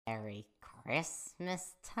Merry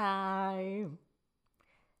Christmas time.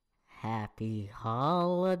 Happy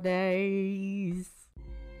holidays.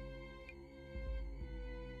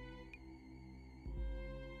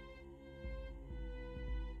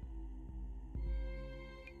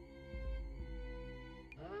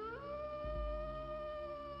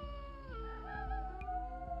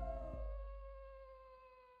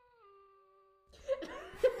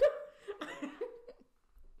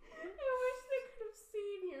 I wish they could have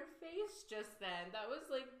seen your face just then. That was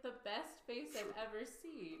like the best face I've ever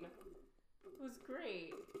seen. It was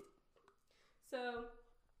great. So,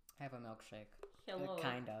 I have a milkshake. hello.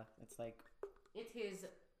 Kinda. It's like, It is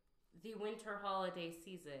the winter holiday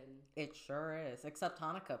season. it sure is. Except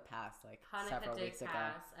Hanukkah passed like Hanukkah several did weeks ago.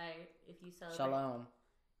 pass. If you celebrate, Shalom.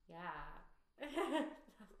 yeah,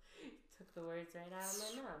 took the words right out of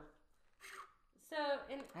my mouth. So,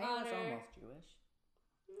 I was almost Jewish.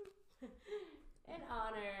 in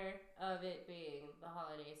honor of it being the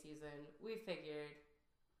holiday season, we figured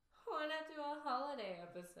why not do a holiday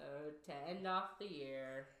episode to end off the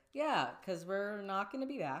year? Yeah, because we're not going to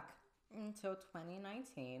be back until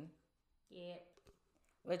 2019. Yep.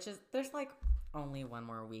 Which is, there's like only one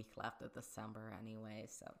more week left of December anyway,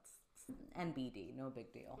 so it's NBD, no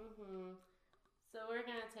big deal. Mm-hmm. So we're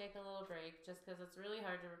gonna take a little break just because it's really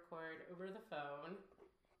hard to record over the phone,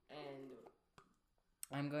 and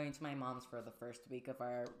I'm going to my mom's for the first week of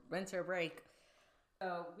our winter break.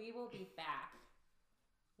 so we will be back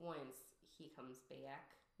once he comes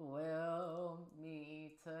back. We'll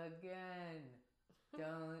meet again.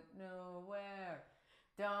 Don't know where.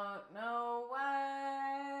 Don't know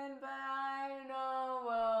when, but I know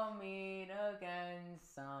we'll meet again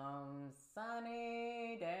some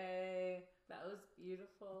sunny day. That was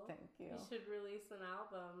beautiful. Thank you. You should release an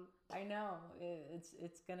album. I know.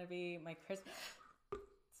 It's gonna be my Christmas.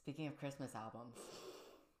 Speaking of Christmas albums,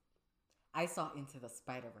 I saw Into the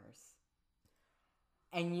Spider-Verse.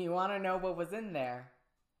 And you wanna know what was in there?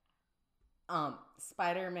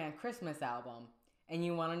 Spider-Man Christmas album. And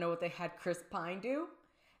you wanna know what they had Chris Pine do?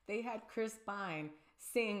 They had Chris Pine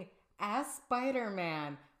sing as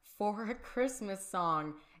Spider-Man for a Christmas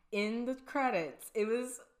song in the credits. It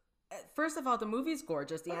was, first of all, the movie's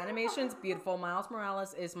gorgeous. The animation's beautiful. Miles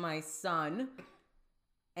Morales is my son.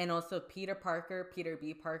 And also Peter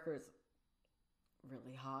B. Parker's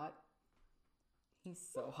really hot. He's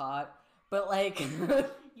so hot. But like... You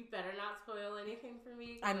better not spoil anything for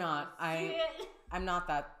me. I'm not. I'm not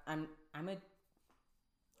that. I'm a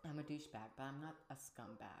douchebag, but I'm not a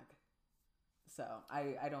scumbag. So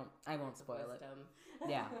I won't spoil it.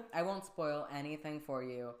 Yeah, I won't spoil anything for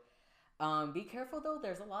you. Be careful though.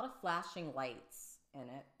 There's a lot of flashing lights in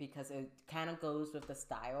it because it kind of goes with the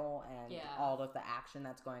style and all of the action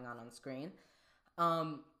that's going on screen.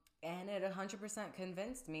 And it 100%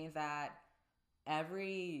 convinced me that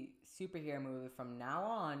every superhero movie from now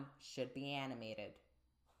on should be animated.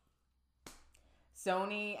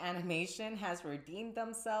 Sony Animation has redeemed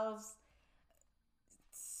themselves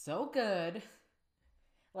so good.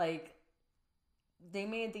 Like, they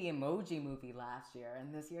made the Emoji Movie last year,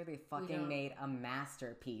 and this year they fucking made a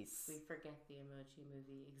masterpiece. We forget the Emoji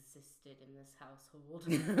Movie existed in this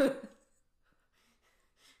household.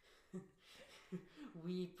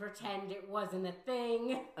 We pretend it wasn't a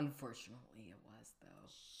thing. Unfortunately, it was, though.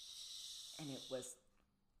 And it was,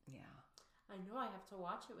 yeah. I know I have to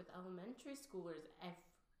watch it with elementary schoolers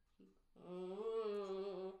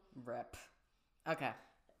Rip. Okay.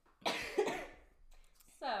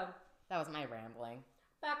 So. That was my rambling.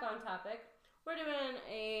 Back on topic. We're doing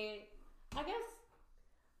I guess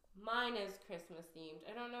mine is Christmas themed.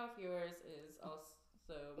 I don't know if yours is also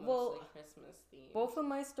mostly Christmas themed. Both of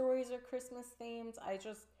my stories are Christmas themed.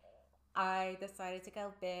 I decided to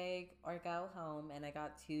go big or go home, and I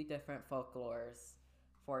got two different folklores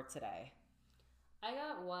for today. I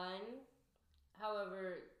got one.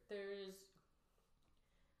 However,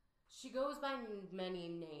 she goes by many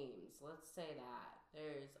names. Let's say that.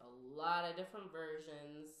 There's a lot of different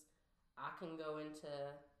versions. I can go into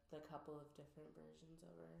the couple of different versions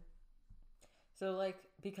of her. So, like,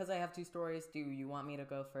 because I have two stories, do you want me to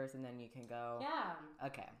go first and then you can go? Yeah.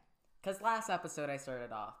 Okay. Because last episode I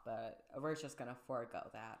started off, but we're just going to forego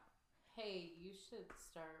that. Hey, you should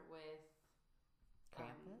start with...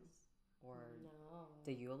 Krampus? Or no.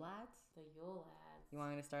 The Yule Lads? The Yule Lads. You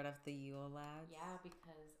want me to start off the Yule Lads? Yeah,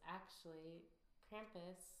 because actually,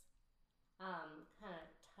 Krampus kind of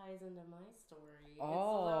ties into my story.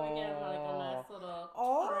 Oh. So we get like a nice little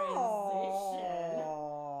transition.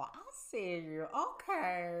 Oh, I see you.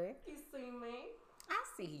 Okay. You see me? I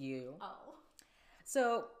see you. Oh.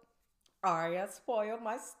 So, Arya spoiled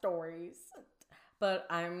my stories But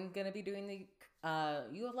I'm going to be doing the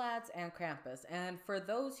Yule Lads and Krampus. And for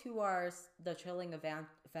those who are the Chilling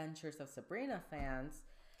Adventures of Sabrina fans,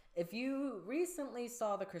 if you recently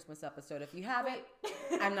saw the Christmas episode, if you haven't,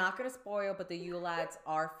 I'm not going to spoil, but the Yule Lads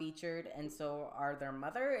are featured, and so are their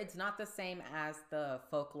mother. It's not the same as the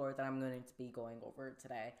folklore that I'm going to be going over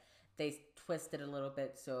today. They twist it a little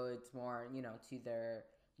bit so it's more, to their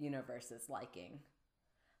universe's liking.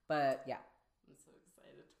 But, yeah. I'm so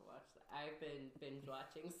excited to watch that. I've been binge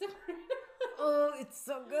watching Sabrina. Oh, it's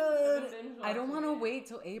so good. I don't want to wait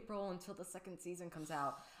till April until the second season comes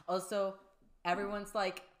out. Also, everyone's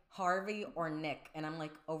like, Harvey or Nick, and I'm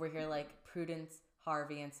like over here like Prudence,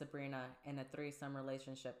 Harvey, and Sabrina in a threesome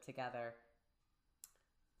relationship together.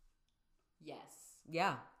 Yes.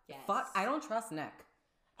 Yeah. Yes. Fuck, I don't trust Nick.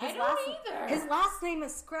 I don't either. His last name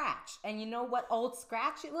is Scratch, and you know what Old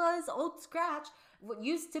Scratch it was? Old Scratch what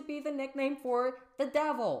used to be the nickname for the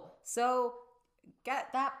devil. So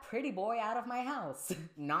get that pretty boy out of my house.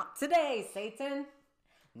 Not today, Satan.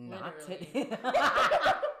 Not today.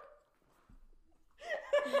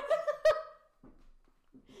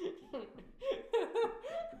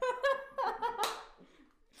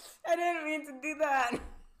 I didn't mean to do that.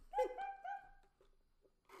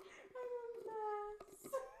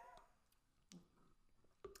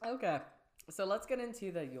 Okay, so let's get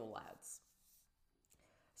into the Yule Lads.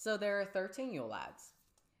 So there are 13 Yule Lads.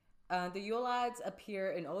 The Yule Lads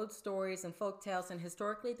appear in old stories and folk tales, and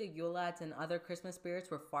historically the Yule Lads and other Christmas spirits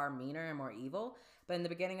were far meaner and more evil. But in the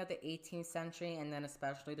beginning of the 18th century, and then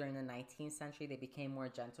especially during the 19th century, they became more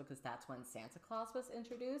gentle because that's when Santa Claus was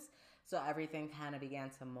introduced. So everything kind of began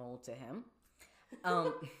to mold to him. I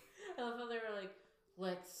love how they were like,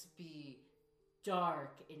 let's be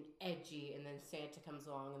dark and edgy, and then Santa comes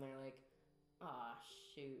along and they're like, aw,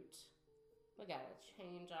 shoot. We gotta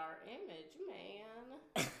change our image,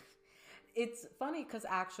 man. It's funny because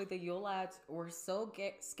actually the Yule Lads were so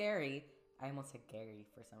scary. I almost said Gary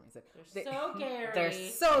for some reason. They're so scary. They're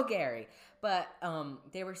so scary. But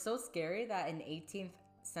they were so scary that an 18th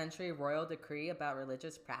century royal decree about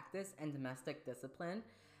religious practice and domestic discipline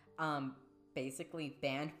basically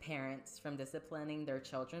banned parents from disciplining their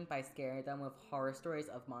children by scaring them with horror stories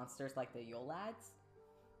of monsters like the Yule Lads.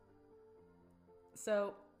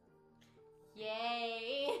 So...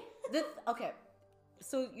 Yay! Okay.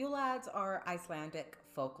 So Yule Lads are Icelandic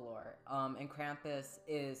folklore, and Krampus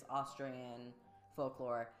is Austrian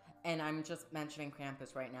folklore. And I'm just mentioning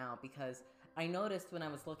Krampus right now because I noticed when I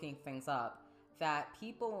was looking things up that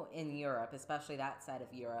people in Europe, especially that side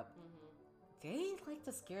of Europe, they like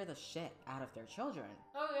to scare the shit out of their children.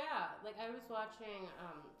 Oh yeah, like I was watching,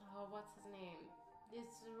 what's his name?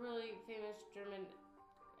 It's a really famous German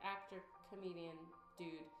actor, comedian,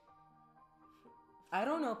 dude. I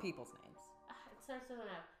don't know people's names. It starts with an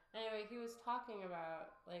F. Anyway, he was talking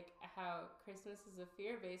about, like, how Christmas is a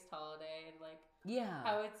fear-based holiday, and, like,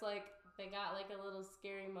 how it's, like, they got, like, a little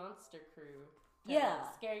scary monster crew to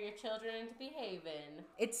scare your children into behaving.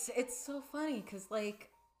 It's so funny, because, like,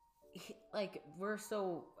 we're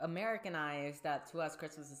so Americanized that to us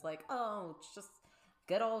Christmas is like, oh, it's just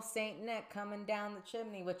good old Saint Nick coming down the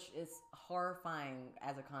chimney, which is horrifying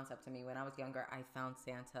as a concept to me. When I was younger, I found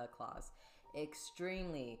Santa Claus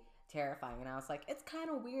extremely terrifying, and I was like, it's kind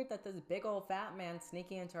of weird that this big old fat man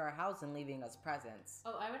sneaking into our house and leaving us presents.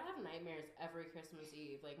 Oh, I would have nightmares every Christmas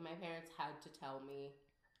Eve. Like, my parents had to tell me.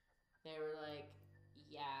 They were like,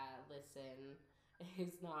 yeah, listen,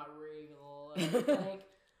 it's not real. And I was like,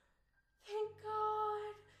 thank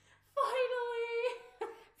God,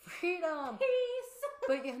 finally, freedom, peace.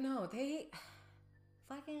 But they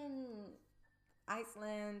fucking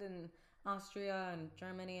Iceland and Austria and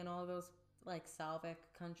Germany and all those like Slavic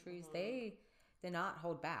countries, they did not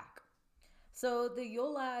hold back. So the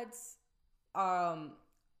Yule Lads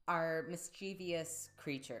are mischievous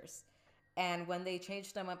creatures, and when they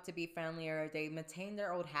changed them up to be friendlier, they maintained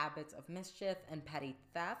their old habits of mischief and petty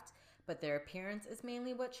theft, but their appearance is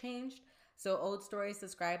mainly what changed. So old stories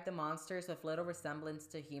describe the monsters with little resemblance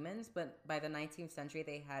to humans, but by the 19th century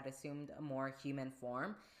they had assumed a more human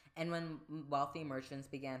form. And when wealthy merchants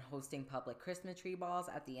began hosting public Christmas tree balls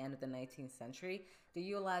at the end of the 19th century, the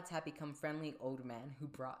Yule Lads had become friendly old men who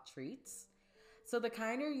brought treats. So the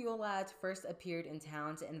kinder Yule Lads first appeared in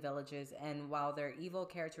towns and villages, and while their evil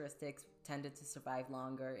characteristics tended to survive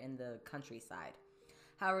longer in the countryside.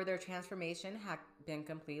 However, their transformation had been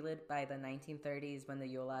completed by the 1930s when the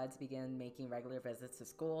Yule Lads began making regular visits to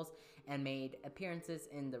schools and made appearances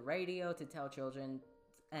in the radio to tell children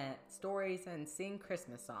stories and sing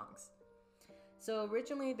Christmas songs. So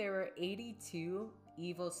originally there were 82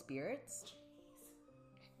 evil spirits.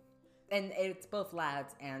 And it's both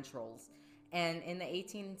lads and trolls. And in the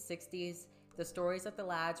 1860s, the stories of the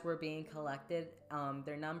lads were being collected.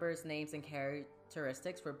 Their numbers, names, and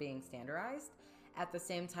characteristics were being standardized. At the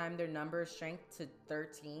same time, their numbers shrank to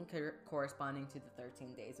 13, corresponding to the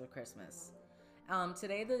 13 days of Christmas.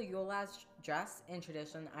 Today, the Yule lads dress in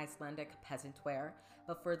traditional Icelandic peasant wear,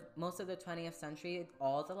 but for most of the 20th century,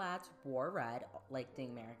 all the lads wore red, like the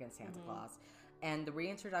American Santa Claus. And the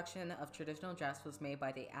reintroduction of traditional dress was made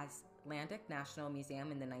by the Icelandic National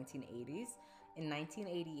Museum in the 1980s. In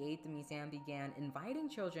 1988, the museum began inviting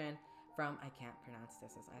children from, I can't pronounce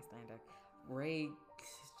this as Icelandic,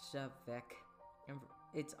 Reykjavik.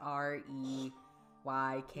 It's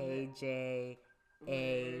REYKJAVI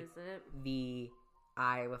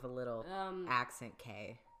with a little accent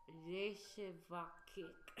K. Reykjavik.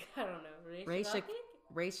 I don't know. Reykjavik?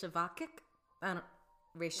 I don't.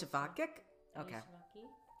 Reykjavik? Okay.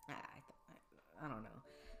 I don't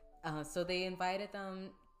know. So they invited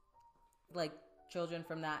them, like children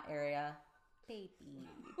from that area.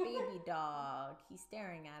 Baby dog, he's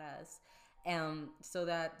staring at us. So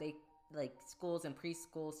that they, like schools and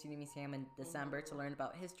preschools, to the museum in December to learn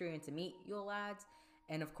about history and to meet Yule lads.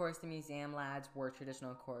 And of course, the museum lads wore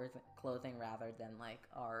traditional clothing rather than like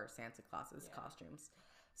our Santa Claus's costumes.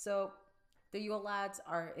 So the Yule lads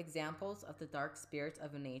are examples of the dark spirits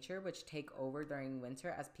of nature which take over during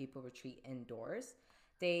winter as people retreat indoors.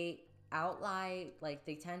 They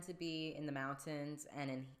they tend to be in the mountains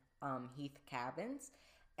and in heath cabins.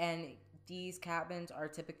 And these cabins are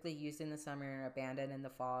typically used in the summer and abandoned in the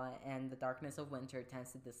fall, and the darkness of winter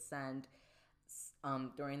tends to descend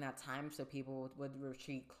during that time, so people would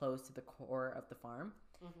retreat close to the core of the farm.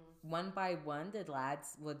 One by one, the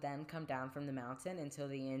lads would then come down from the mountain until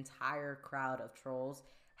the entire crowd of trolls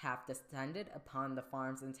have descended upon the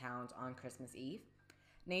farms and towns on Christmas Eve.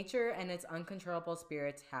 Nature and its uncontrollable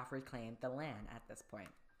spirits have reclaimed the land at this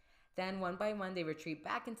point. Then, one by one, they retreat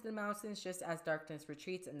back into the mountains just as darkness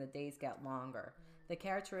retreats and the days get longer. The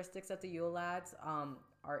characteristics of the Yule lads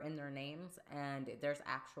are in their names, and there's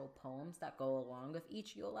actual poems that go along with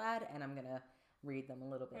each Yule lad, and I'm going to read them a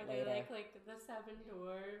little bit later. Are they like the seven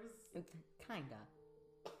dwarves? Kinda.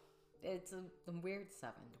 It's a weird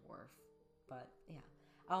seven dwarf, but yeah.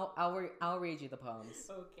 I'll read you the poems.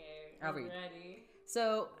 Okay, I'm ready.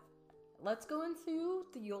 So, let's go into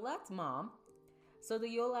the Yule lad's mom. So the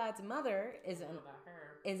Yule lad's mother is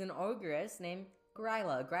an ogress named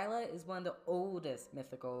Gryla. Gryla is one of the oldest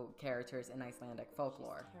mythical characters in Icelandic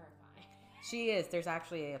folklore. She's terrifying. She is. There's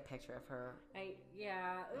actually a picture of her.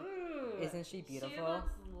 Ooh. Isn't she beautiful? She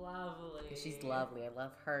looks lovely. She's lovely. I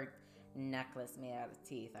love her necklace made out of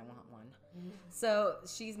teeth. I want one. So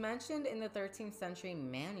she's mentioned in the 13th century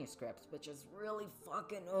manuscripts, which is really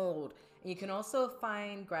fucking old. And you can also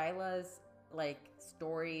find Gryla's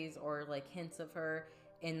stories or hints of her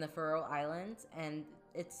in the Faroe Islands, and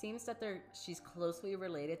it seems that she's closely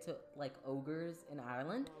related to ogres in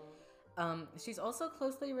Ireland. She's also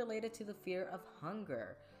closely related to the fear of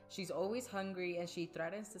hunger. She's always hungry, and she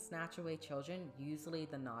threatens to snatch away children, usually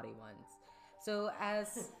the naughty ones. So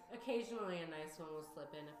as occasionally a nice one will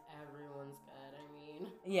slip in if everyone's good. I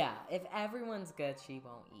mean, yeah, if everyone's good, she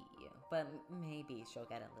won't eat you, but maybe she'll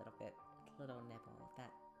get a little nibble of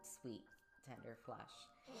that sweet, tender flesh.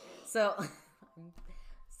 So I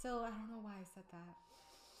don't know why I said that.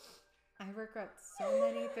 I regret so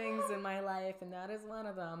many things in my life, and that is one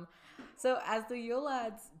of them. So as the Yule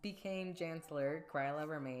lads became Chancellor, Gryla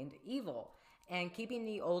remained evil, and keeping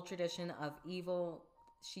the old tradition of evil.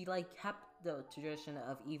 She kept the tradition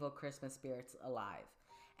of evil Christmas spirits alive.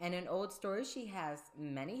 And in old stories, she has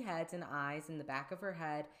many heads and eyes in the back of her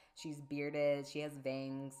head. She's bearded, she has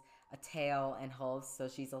fangs, a tail, and hooves, so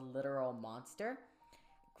she's a literal monster.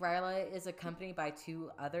 Gryla is accompanied by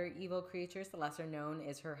two other evil creatures. The lesser known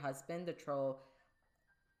is her husband, the troll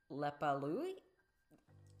Lepalui.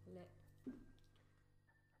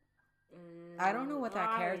 I don't know what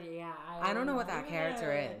that character. Yeah, I don't know what that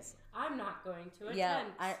character is. I'm not going to attempt. Yeah,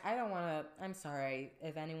 I don't want to. I'm sorry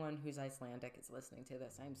if anyone who's Icelandic is listening to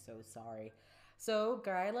this. I'm so sorry. So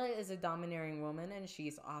Gryla is a domineering woman, and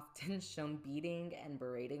she's often shown beating and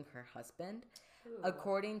berating her husband. Ooh.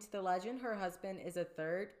 According to the legend, her husband is the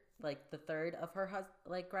third of her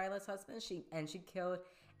Gryla's husband. She killed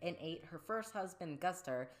and ate her first husband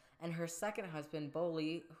Gustar and her second husband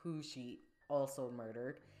Boli, who she also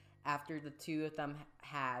murdered. After the two of them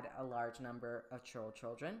had a large number of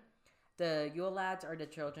children. The Yule lads are the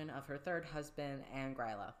children of her third husband and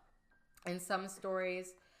Gryla. In some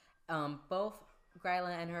stories, both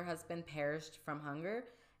Gryla and her husband perished from hunger,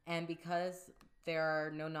 and because there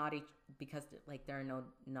are no naughty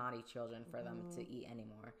children for them to eat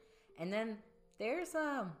anymore. And then there's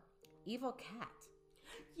evil cat.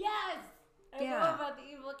 Yes! I know about the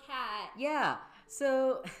evil cat. Yeah.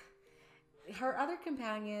 So, her other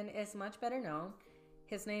companion is much better known.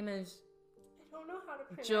 His name is... I don't know how to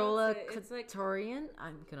pronounce Jola it. It's like... Katorian.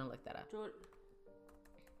 I'm going to look that up.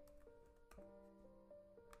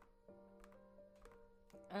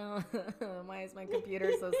 Oh, why is my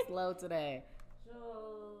computer so slow today?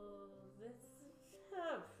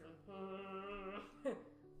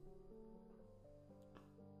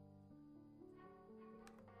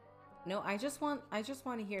 No, I just want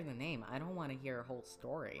to hear the name. I don't want to hear a whole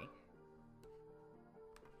story.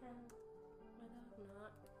 Not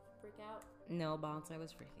freak out. No, Bonds, I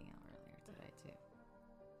was freaking out earlier today too.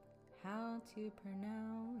 How to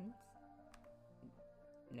pronounce?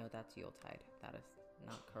 No, that's Yuletide. That is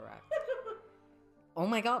not correct. Oh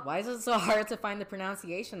my god, why is it so hard to find the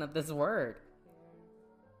pronunciation of this word?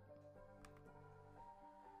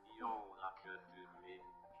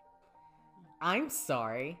 I'm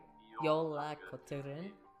sorry. Yola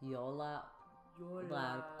Koturin. Yola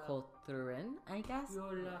Koturin, I guess?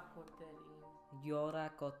 Yola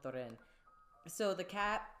Koturin. So the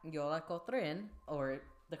cat, Yola Koturin, or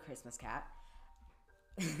the Christmas cat.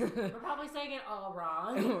 We're probably saying it all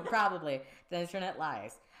wrong. Probably. The internet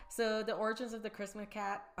lies. So the origins of the Christmas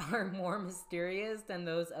cat are more mysterious than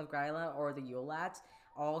those of Gryla or the Yule Lads,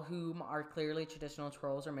 all whom are clearly traditional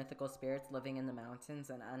trolls or mythical spirits living in the mountains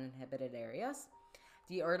and uninhabited areas.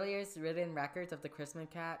 The earliest written records of the Christmas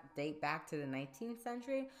cat date back to the 19th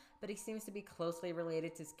century, but he seems to be closely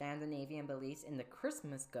related to Scandinavian beliefs in the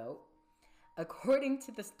Christmas goat. According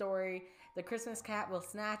to the story, the Christmas cat will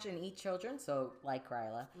snatch and eat children, so like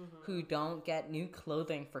Gryla, who don't get new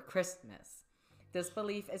clothing for Christmas. This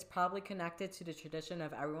belief is probably connected to the tradition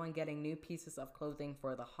of everyone getting new pieces of clothing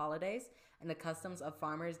for the holidays and the customs of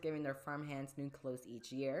farmers giving their farm hands new clothes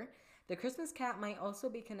each year. The Christmas cat might also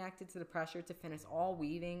be connected to the pressure to finish all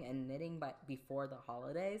weaving and knitting before the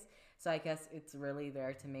holidays. So I guess it's really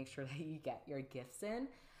there to make sure that you get your gifts in.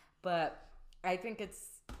 But I think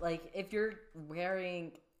it's like if you're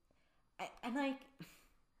wearing, and like,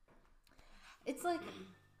 it's like,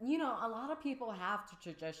 you know, a lot of people have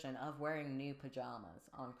the tradition of wearing new pajamas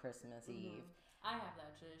on Christmas Eve. I have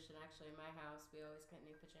that tradition actually in my house. We always get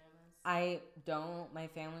new pajamas. I don't. My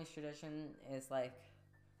family's tradition is like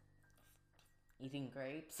eating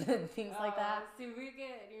grapes and things like that. See, we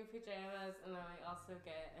get new pajamas and then we also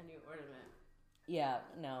get a new ornament. Yeah,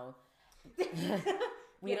 no.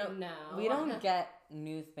 We don't get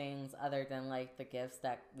new things other than like the gifts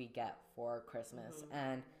that we get for Christmas.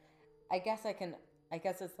 And I guess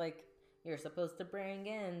it's like you're supposed to bring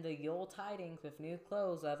in the Yule tidings with new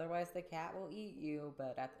clothes, otherwise the cat will eat you.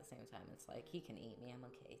 But at the same time, it's like, he can eat me, I'm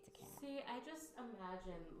okay, it's a cat. See, I just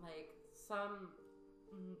imagine like some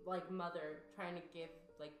like mother trying to give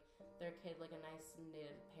like their kid like a nice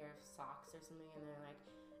knitted pair of socks or something, and they're like,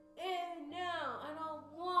 no, I don't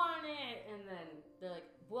want it. And then they're like,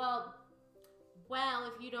 well,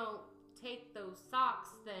 if you don't take those socks,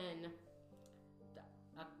 then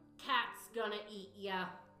a cat's gonna eat ya.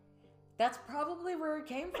 That's probably where it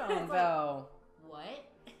came from, though.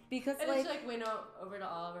 What? Because and it's like went over to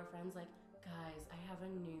all of our friends, like, guys, I have a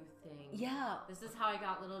new thing. Yeah. This is how I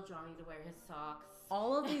got little Johnny to wear his socks.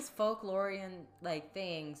 All of these folklorian like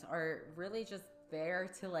things are really just there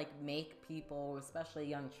to like make people, especially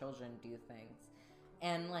young children, do things.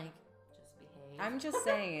 And like, just behave. I'm just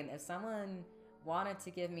saying, if someone wanted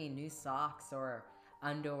to give me new socks or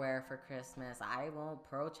underwear for Christmas, I won't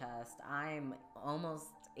protest. I'm almost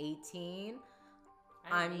 18.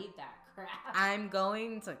 I need that crap. I'm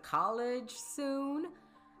going to college soon.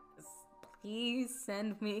 Please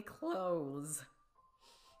send me clothes.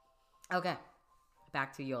 Okay,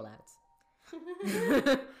 back to Yule Lads.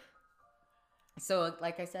 So,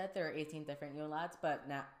 like I said, there are 18 different Yule Lads, but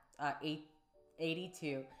now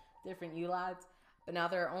 82 different Yule Lads, but now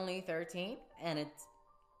there are only 13, and it's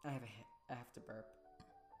I have to burp.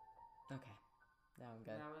 Okay, now I'm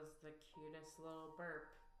good. That was the cutest little burp.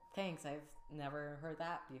 Thanks. I've never heard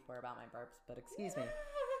that before about my burps, but excuse me.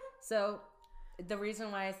 So, the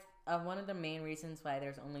reason why one of the main reasons why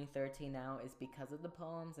there's only 13 now is because of the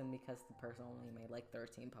poems and because the person only made like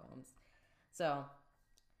 13 poems. So,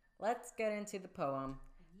 let's get into the poem.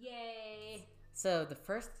 Yay! So, the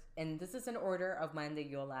first, and this is in order of when the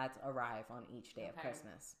Yule Lads arrive on each day of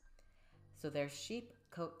Christmas. So, there's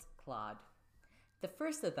Sheepcote Clod. The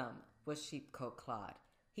first of them was Sheepcote Clod.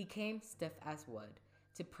 He came stiff as wood,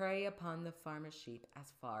 to prey upon the farmer's sheep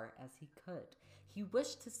as far as he could. He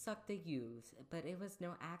wished to suck the ewes, but it was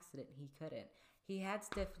no accident he couldn't. He had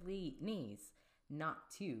stiff knees, not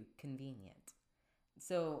too convenient.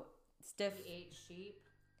 So, stiff... He ate sheep?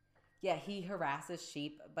 Yeah, he harasses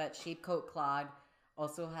sheep, but Sheepcoat Claude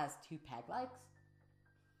also has 2 peg legs.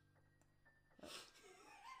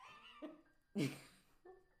 I'm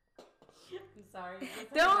sorry.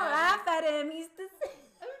 Don't laugh at him. He's the same.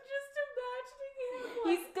 I'm just imagining him.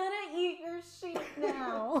 He's gonna eat your sheep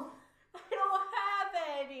now. I don't have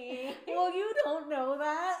any. Well, you don't know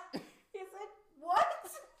that. He said, what?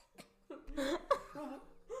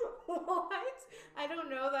 What? I don't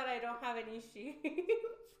know that I don't have any sheep.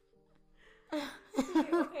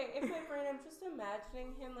 Okay, in my brain, I'm just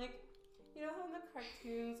imagining him like, you know how in the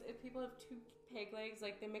cartoons, if people have 2 peg legs,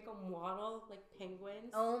 like they make them waddle like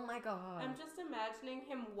penguins? Oh my god. I'm just imagining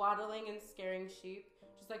him waddling and scaring sheep.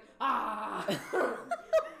 Just like, ah!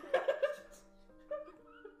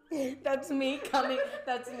 That's me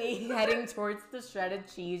heading towards the shredded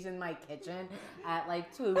cheese in my kitchen at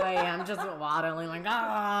like 2 a.m. just waddling like,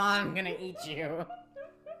 I'm gonna eat you.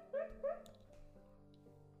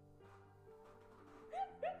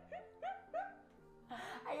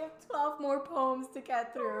 I have 12 more poems to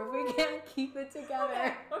get through. We can't keep it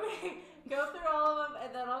together. Okay. Go through all of them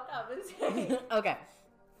and then I'll compensate. Okay.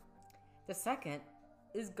 The second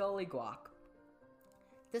is Gollywog.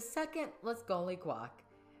 The second was Gollywog,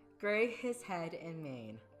 gray his head and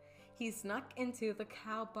mane. He snuck into the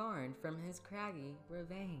cow barn from his craggy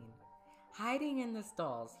ravine. Hiding in the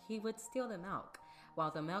stalls, he would steal the milk,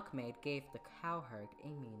 while the milkmaid gave the cowherd a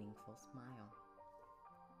meaningful smile.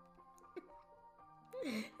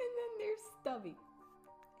 And then there's Stubby.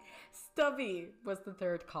 Stubby was the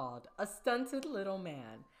third called, a stunted little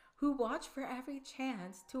man who watched for every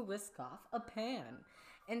chance to whisk off a pan.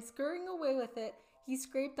 And scurrying away with it, he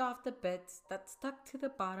scraped off the bits that stuck to the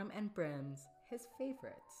bottom and brims, his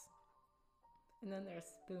favorites. And then there's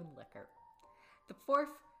Spoonlicker. The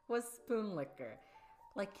fourth was Spoonlicker.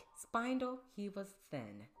 Like Spindle, he was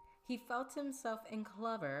thin. He felt himself in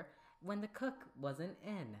clever when the cook wasn't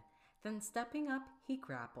in. Then stepping up, he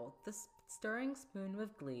grappled the stirring spoon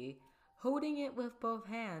with glee, holding it with both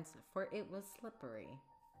hands, for it was slippery.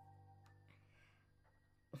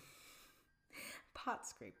 Pot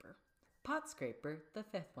Scraper. Pot Scraper, the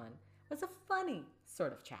fifth one, was a funny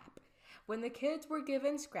sort of chap. When the kids were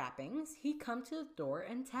given scrappings, he'd come to the door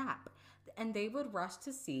and tap, and they would rush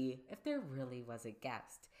to see if there really was a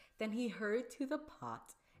guest. Then he hurried to the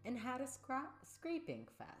pot and had a scraping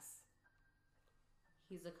fest.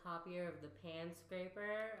 He's a copier of the Pan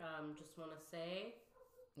Scraper. Just want to say.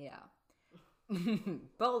 Yeah.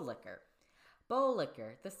 Bowlicker.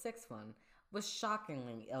 Bowlicker, the sixth one, was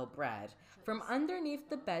shockingly ill-bred. From underneath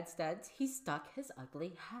the bedsteads, he stuck his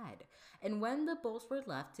ugly head. And when the bowls were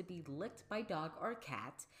left to be licked by dog or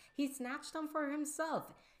cat, he snatched them for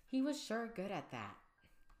himself. He was sure good at that.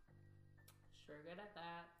 Sure good at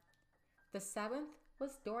that. The seventh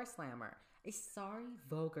was Door Slammer, a sorry,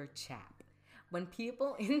 vulgar chap. When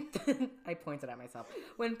people in I pointed at myself.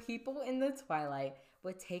 When people in the twilight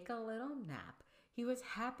would take a little nap, he was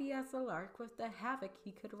happy as a lark with the havoc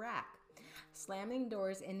he could rack, slamming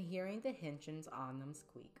doors and hearing the hinges on them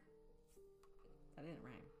squeak. That didn't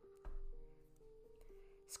rhyme.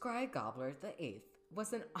 Scry Gobbler the eighth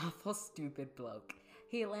was an awful stupid bloke.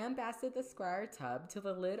 He lambasted the Squire tub till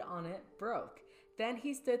the lid on it broke. Then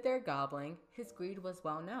he stood there gobbling, his greed was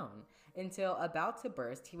well known, until about to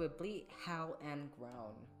burst he would bleat, howl, and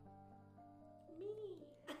groan.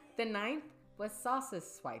 Me. The ninth was Sausage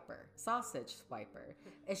Swiper. Stop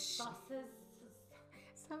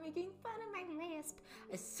making fun of my lisp.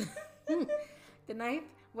 The ninth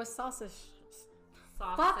was Sausage.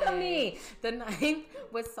 Fuck me! The ninth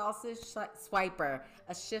was Sausage Swiper,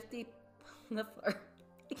 a shifty fliffer.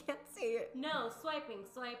 I can't say it. No, swiping,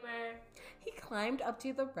 swiper. He climbed up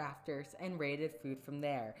to the rafters and raided food from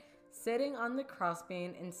there. Sitting on the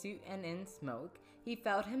crossbeam in suit and in smoke, he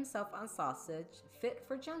felt himself on sausage, fit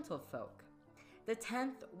for gentlefolk. The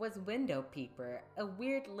 10th was Window Peeper, a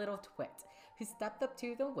weird little twit, who stepped up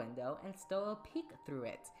to the window and stole a peek through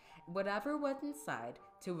it. Whatever was inside,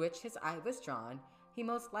 to which his eye was drawn, he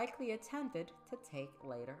most likely attempted to take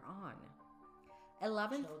later on.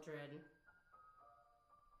 11th. Children.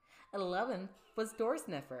 11th was Door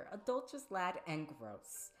Sniffer, a dulcious lad and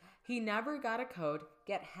gross. He never got a coat,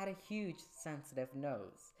 yet had a huge, sensitive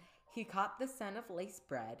nose. He caught the scent of lace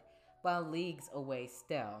bread, while leagues away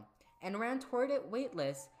still, and ran toward it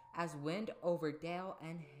weightless as wind over dale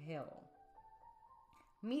and hill.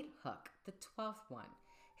 Meat Hook, the 12th one,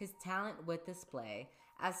 his talent would display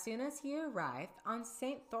as soon as he arrived on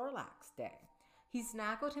St. Thorlak's Day. He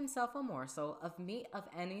snaggled himself a morsel of meat of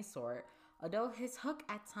any sort, although his hook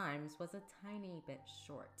at times was a tiny bit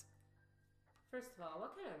short. First of all,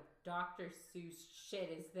 what kind of Dr. Seuss shit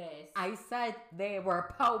is this? I said they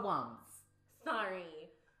were poems. Sorry.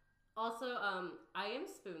 Also, I am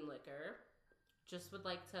Spoon Licker. Just would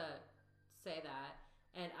like to say that.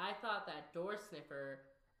 And I thought that Door Sniffer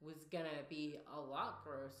was gonna be a lot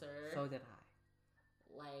grosser. So did I.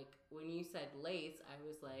 Like, when you said lace, I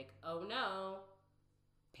was like, oh no.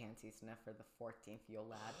 Pansy Sniffer, the 14th Yule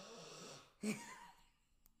Lad.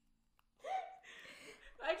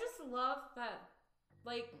 I just love that,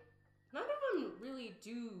 like, none of them really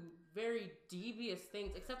do very devious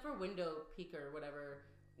things, except for Window Peeker or whatever.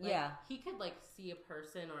 Like, yeah. He could, like, see a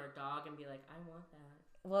person or a dog and be like, I want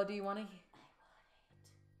that. Well, do you want to... I want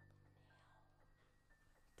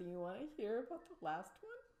it. Do you want to hear about the last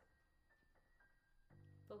one?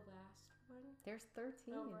 The last one? There's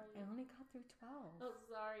 13. Oh, right. I only got through 12. Oh,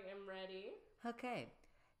 sorry. I'm ready. Okay.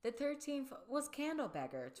 The 13th was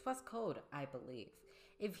Candlebagger. 'Twas cold, I believe.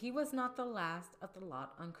 If he was not the last of the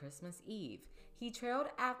lot on Christmas Eve, he trailed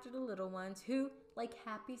after the little ones who, like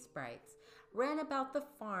happy sprites, ran about the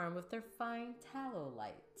farm with their fine tallow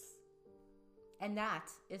lights. And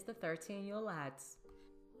that is the 13 Yule Lads.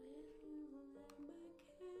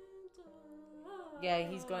 Yeah,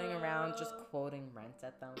 he's going around just quoting Rent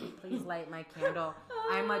at them. Please light my candle.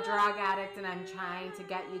 I'm a drug addict and I'm trying to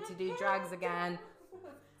get you to do drugs again.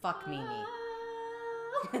 Fuck Mimi.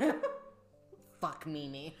 Fuck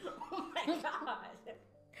Mimi. Oh my god.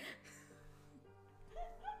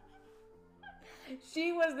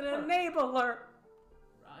 She was an enabler.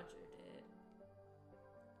 Roger did.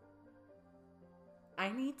 I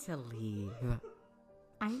need to leave.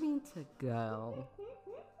 I need to go.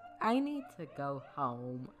 I need to go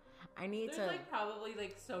home. There's like probably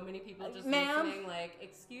like so many people just Ma'am? listening like,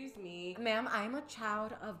 excuse me. Ma'am, I'm a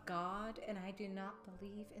child of God and I do not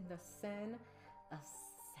believe in the sin of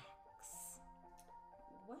sex.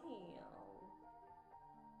 Well,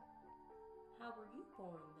 how were you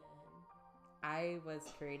born then? I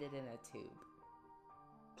was created in a tube.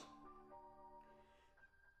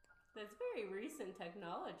 That's very recent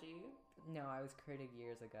technology. No, I was created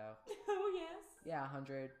years ago. Oh, yes. Yeah,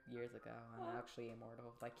 100 years ago. I'm actually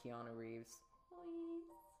immortal, like Keanu Reeves.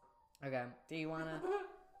 Please. Okay, do you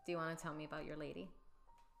wanna tell me about your lady?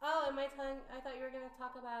 Oh, am I telling? I thought you were gonna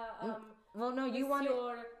talk about Well, no, you wanted.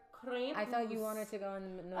 Krampus. I thought you wanted to go in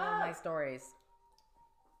the middle of my stories.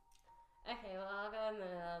 Okay, well, I'll go in the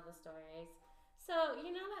middle of the stories. So,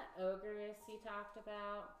 you know that ogress you talked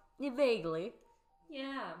about? Yeah, vaguely.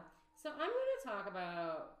 Yeah. So I'm going to talk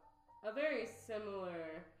about a very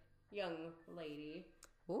similar young lady.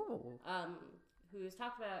 Ooh. Who is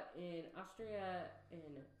talked about in Austria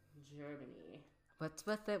and Germany. What's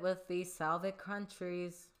with it with these Slavic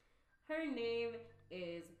countries? Her name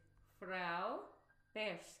is Frau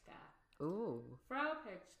Perschka. Ooh. Frau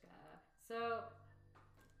Perschka. So,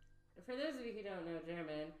 for those of you who don't know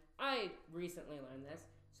German, I recently learned this.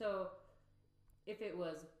 So, if it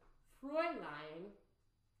was Fräulein,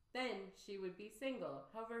 then she would be single.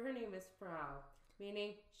 However, her name is Frau,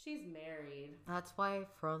 meaning she's married. That's why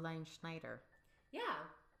Fräulein Schneider. Yeah.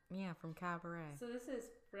 Yeah, from Cabaret. So this is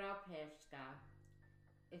Frau Perschka.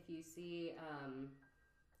 If you see, oh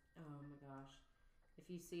my gosh. If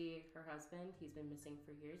you see her husband, he's been missing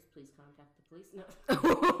for years, please contact the police. No.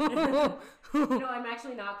 No, I'm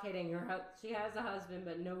actually not kidding. She has a husband,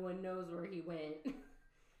 but no one knows where he went.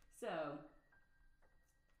 So,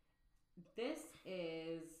 this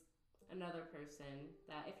is another person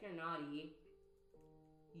that if you're naughty,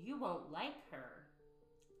 you won't like her.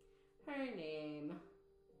 Her name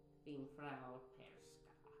being Frau Perschka.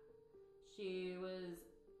 She was,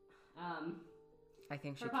 I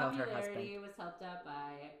think she her killed her popularity husband. was helped up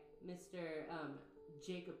by Mr.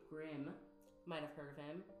 Jacob Grimm. Might have heard of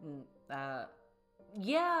him.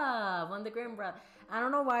 Yeah, one of the Grimm brothers. I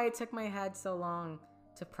don't know why it took my head so long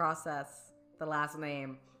to process the last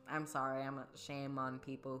name. I'm sorry. I'm a shame on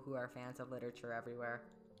people who are fans of literature everywhere.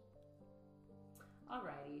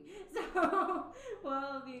 Alrighty. So,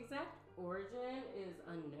 well, the exact origin is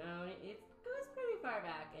unknown. It goes pretty far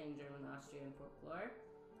back in German Austrian folklore.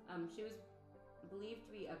 She was believed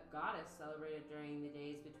to be a goddess celebrated during the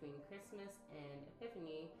days between Christmas and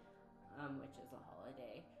Epiphany, which is a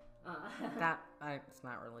holiday. It's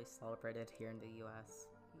not really celebrated here in the U.S.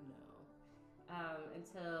 No.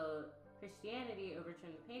 Until Christianity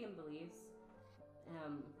overturned the pagan beliefs,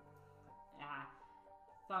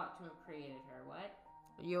 thought to have created her. What?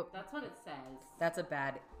 That's what it says. That's a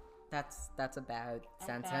bad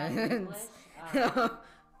sentence. Bad English.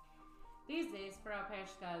 These days, Frau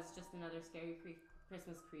Perschka is just another scary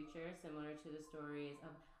Christmas creature, similar to the stories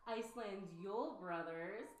of Iceland's Yule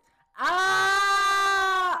brothers.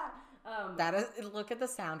 Ah! That is. Look at the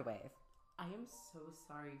sound wave. I am so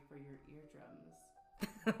sorry for your eardrums.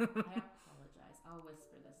 I apologize. I'll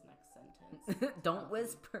whisper this next sentence. Don't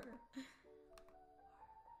whisper.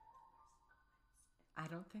 I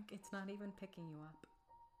don't think it's not even picking you up.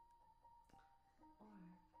 Or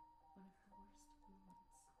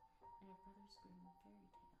one of her worst moments in a Brother Grimm fairy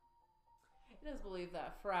tale. It is believed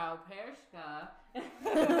that Frau Perschka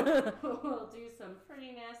will do some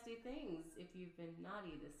pretty nasty things if you've been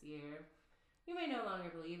naughty this year. You may no longer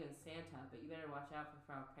believe in Santa, but you better watch out for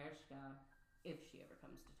Frau Perschka if she ever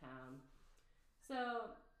comes to town.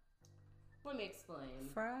 So, let me explain.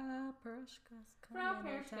 Frau Perschka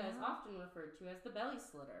is often referred to as the belly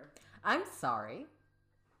slitter. I'm sorry.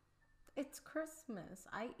 It's Christmas.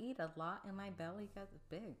 I eat a lot and my belly gets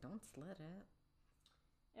big. Don't slit it.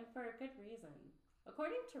 And for a good reason.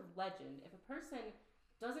 According to legend, if a person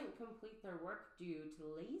doesn't complete their work due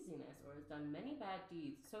to laziness or has done many bad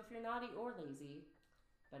deeds, so if you're naughty or lazy,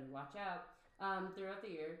 better watch out. Throughout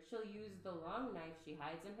the year, she'll use the long knife she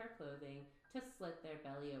hides in her clothing to slit their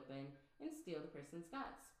belly open and steal the person's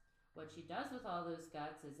guts. What she does with all those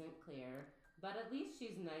guts isn't clear, but at least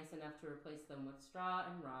she's nice enough to replace them with straw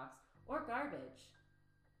and rocks or garbage.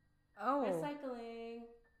 Oh. Recycling.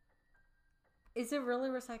 Is it really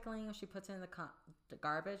recycling if she puts it in the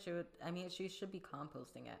garbage? She should be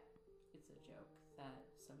composting it. It's a joke that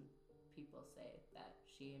some people say that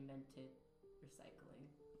she invented recycling.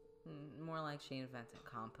 More like she invented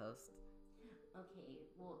compost. Okay,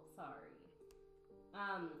 well, sorry.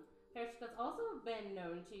 Perschka's also been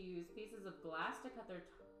known to use pieces of glass to cut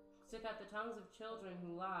the tongues of children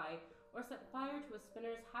who lie, or set fire to a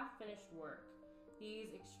spinner's half-finished work.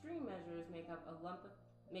 These extreme measures make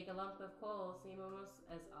a lump of coal seem almost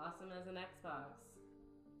as awesome as an Xbox.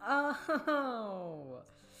 Oh!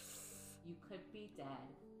 You could be dead.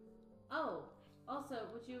 Oh, also,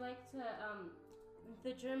 would you like to,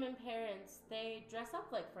 the German parents, they dress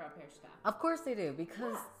up like Frau Perschka. Of course they do,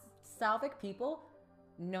 because Slavic people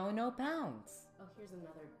know no bounds. Oh, here's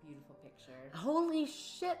another beautiful picture. Holy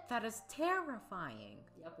shit, that is terrifying.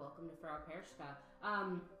 Yep, welcome to Frau Perschka.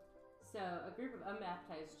 So, a group of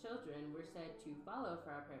unbaptized children were said to follow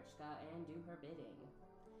Frau Perschka and do her bidding.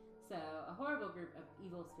 So, a horrible group of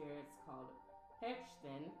evil spirits called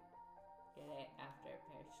Perchtin, get it after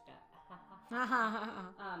Perschka,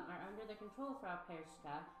 are under the control of Frau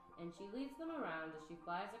Perschka, and she leads them around as she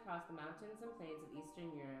flies across the mountains and plains of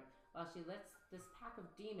Eastern Europe, while she lets this pack of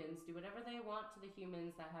demons do whatever they want to the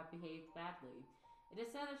humans that have behaved badly. It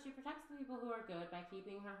is said that she protects the people who are good by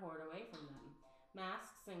keeping her horde away from them.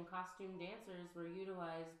 Masks and costume dancers were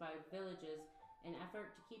utilized by villages in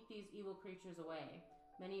effort to keep these evil creatures away.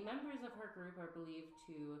 Many members of her group are believed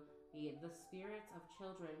to be the spirits of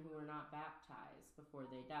children who were not baptized before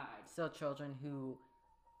they died. So children who,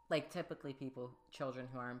 typically children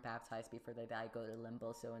who aren't baptized before they die go to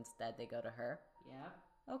limbo, so instead they go to her? Yeah.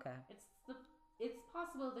 Okay. It's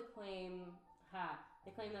possible to claim that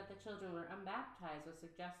the children were unbaptized was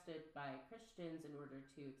suggested by Christians in order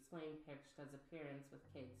to explain Perschka's appearance with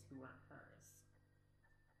kids who weren't hers.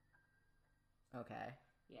 Okay.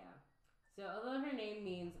 Yeah. So, although her name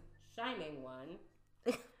means shining one,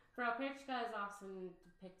 Frau Perschka is often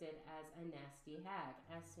depicted as a nasty hag,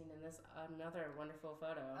 as seen in this another wonderful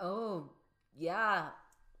photo. Oh, yeah.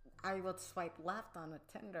 I would swipe left on a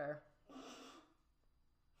Tinder.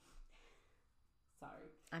 Sorry.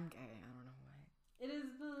 I'm gay. I don't know why. It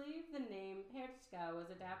is believed the name Perschka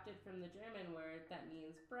was adapted from the German word that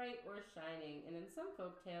means bright or shining, and in some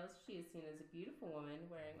folk tales, she is seen as a beautiful woman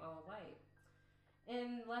wearing all white.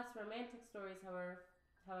 In less romantic stories, however,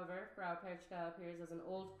 Frau Perschka appears as an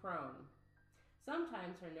old crone.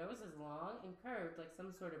 Sometimes her nose is long and curved like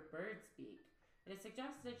some sort of bird's beak. It is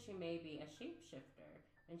suggested she may be a shapeshifter,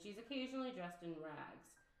 and she's occasionally dressed in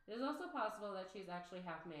rags. It is also possible that she's actually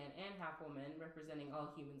half man and half woman, representing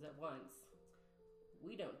all humans at once.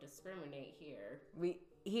 We don't discriminate here.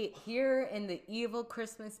 Here in the evil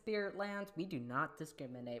Christmas spirit land, we do not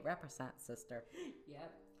discriminate. Represent, sister.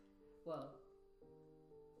 Yep. Well,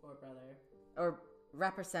 or brother. Or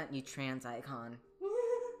represent, you trans icon.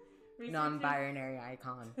 Non-binary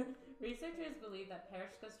icon. Researchers believe that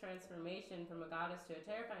Perschka's transformation from a goddess to a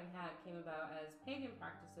terrifying hag came about as pagan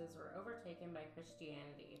practices were overtaken by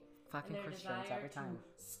Christianity. Fucking Christians every time.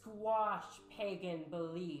 Squash pagan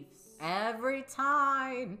beliefs. Every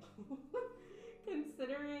time.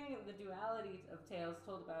 Considering the duality of tales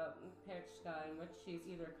told about Perschka, in which she's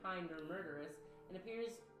either kind or murderous, and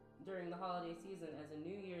appears during the holiday season as a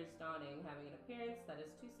New Year's dawning, having an appearance that is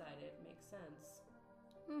two-sided makes sense.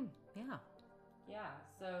 Yeah. Yeah,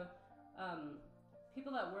 so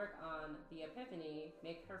people that work on the Epiphany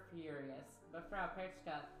make her furious, but Frau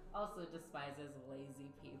Perchka also despises lazy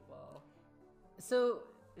people. So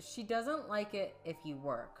she doesn't like it if you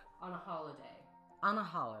work. On a holiday. On a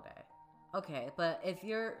holiday. Okay, but if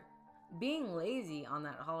you're being lazy on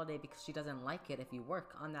that holiday because she doesn't like it if you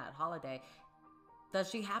work on that holiday, does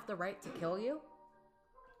she have the right to kill you?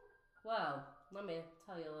 Well, let me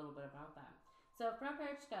tell you a little bit about that. So Frau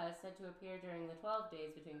Perchka is said to appear during the 12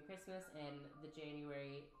 days between Christmas and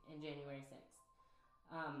January 6th,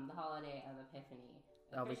 the holiday of Epiphany.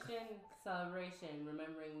 A Christian celebration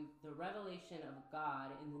remembering the revelation of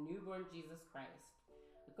God in the newborn Jesus Christ.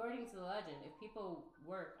 According to the legend, if people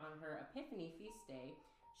work on her Epiphany feast day,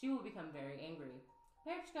 she will become very angry.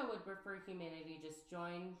 Perchka would prefer humanity just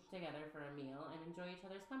join together for a meal and enjoy each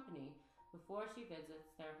other's company. Before she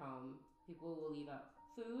visits their home, people will leave out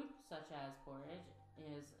food, such as porridge,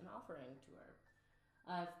 is an offering to her.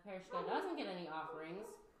 If Perchka doesn't get any offerings,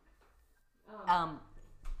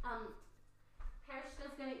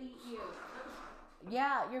 Perchka's gonna eat you.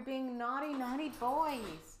 Yeah, you're being naughty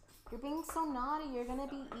boys. You're being so naughty, you're gonna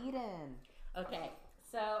be eaten. Okay,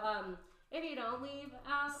 so, if you don't leave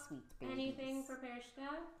out anything for Perchka,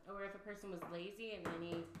 or if a person was lazy in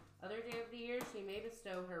any other day of the year, she may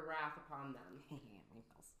bestow her wrath upon them.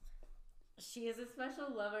 She is a special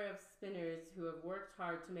lover of spinners who have worked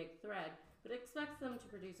hard to make thread, but expects them to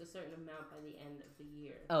produce a certain amount by the end of the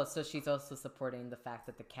year. Oh, so she's also supporting the fact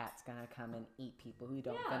that the cat's gonna come and eat people who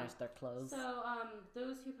don't finish their clothes. So,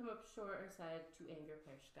 those who come up short are said to anger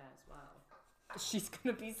Perchka as well. She's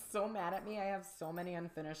gonna be so mad at me. I have so many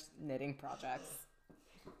unfinished knitting projects.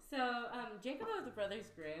 So, Jacob of the Brothers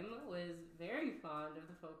Grimm was very fond of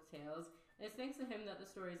the folk tales, and it's thanks to him that the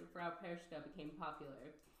stories of Frau Perchka became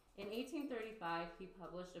popular. In 1835, he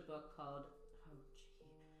published a book called...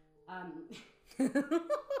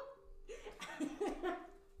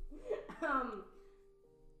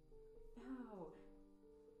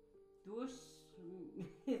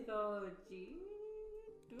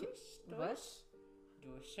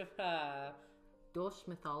 Deutsch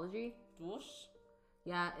mythology? Deutsch?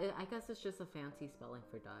 Yeah, I guess it's just a fancy spelling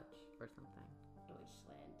for Dutch or something.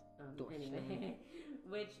 Deutschland. Anyway,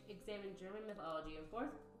 which examined German mythology and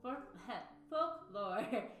folklore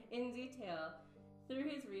in detail. Through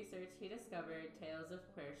his research, he discovered tales of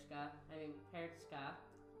Perchka,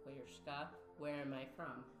 where am I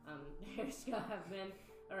from? Perchka have been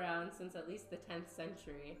around since at least the 10th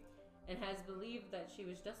century, and has believed that she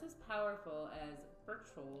was just as powerful as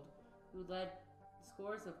Berchtold, who led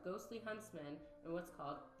scores of ghostly huntsmen in what's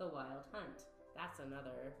called the Wild Hunt. That's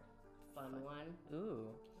another fun one.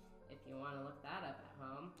 Ooh. If you want to look that up at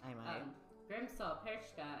home. I might. Grimm saw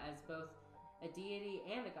Perchka as both a deity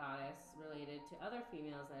and a goddess related to other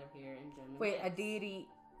females that appear in German Wait, myths. a deity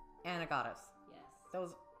and a goddess? Yes.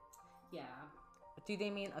 Those... Yeah. Do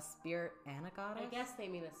they mean a spirit and a goddess? I guess they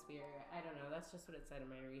mean a spirit. I don't know. That's just what it said in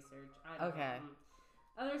my research. I don't Okay.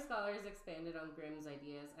 know. Other scholars expanded on Grimm's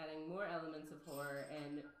ideas, adding more elements of horror,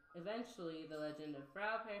 and eventually the legend of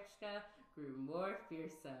Frau Perchka grew more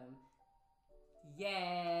fearsome.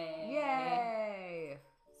 Yay! Yay!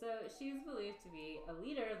 So she's believed to be a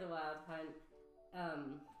leader of the Wild Hunt,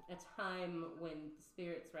 a time when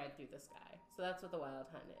spirits ride through the sky. So that's what the Wild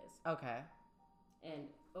Hunt is. Okay. And,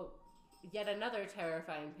 yet another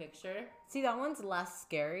terrifying picture. See, that one's less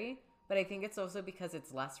scary, but I think it's also because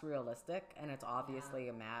it's less realistic and it's obviously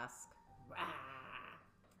a mask. Rah.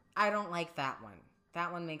 I don't like that one.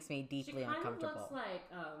 That one makes me deeply uncomfortable. She kind of looks like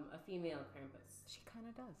a female Krampus. She kind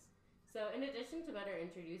of does. So, in addition to better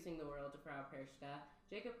introducing the world to Frau Perchka,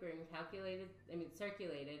 Jacob Grimm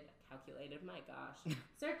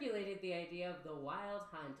circulated the idea of the Wild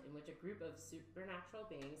Hunt, in which a group of supernatural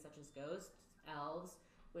beings, such as ghosts, elves,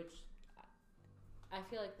 which I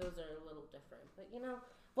feel like those are a little different, but you know.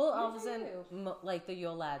 Well, elves and like the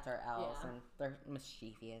Yule lads are elves, Yeah. and they're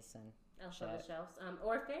mischievous and Elves on the Shelves,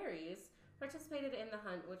 or fairies, participated in the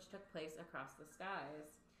hunt, which took place across the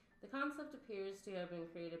skies. The concept appears to have been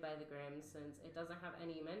created by the Grimms, since it doesn't have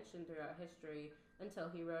any mention throughout history until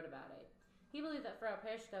he wrote about it. He believed that Frau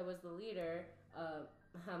Perchka was the leader,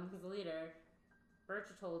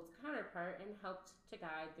 Berchtold's counterpart, and helped to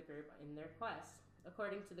guide the group in their quest.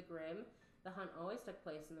 According to the Grimm, the hunt always took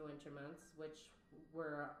place in the winter months, which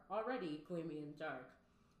were already gloomy and dark,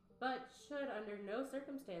 but should under no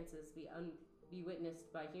circumstances be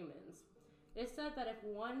witnessed by humans. It is said that if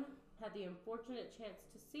one had the unfortunate chance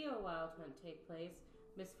to see a wild hunt take place,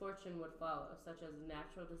 misfortune would follow, such as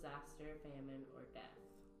natural disaster, famine, or death.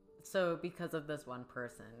 So, because of this one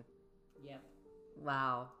person. Yep.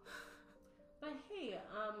 Wow. But hey,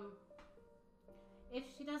 if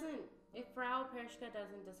she doesn't If Frau Perschka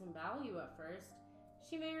doesn't disembowel you at first,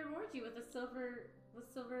 she may reward you with silver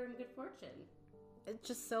and good fortune. It's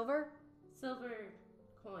just silver? Silver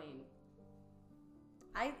coin.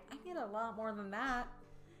 I need a lot more than that.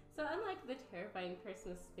 So unlike the terrifying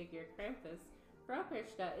Christmas figure Krampus, Frau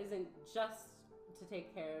Perschka isn't just to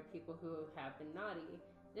take care of people who have been naughty.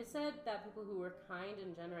 It is said that people who were kind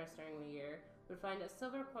and generous during the year would find a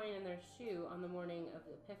silver coin in their shoe on the morning of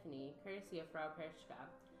the Epiphany, courtesy of Frau Perschka.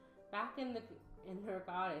 Back in her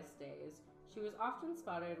goddess days, she was often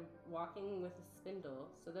spotted walking with a spindle,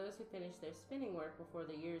 so those who finished their spinning work before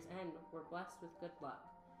the year's end were blessed with good luck.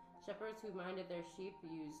 Shepherds who minded their sheep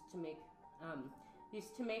used to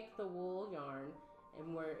make the wool yarn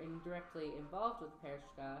and were indirectly involved with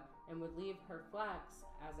Perschka and would leave her flax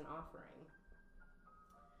as an offering.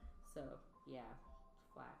 So, yeah,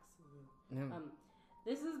 flax.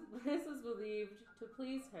 This is believed to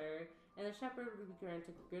please her, and the shepherd would be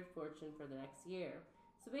granted good fortune for the next year.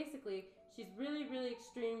 So basically, she's really, really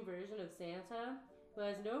extreme version of Santa, who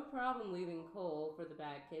has no problem leaving coal for the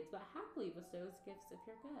bad kids, but happily bestows gifts if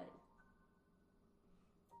you're good.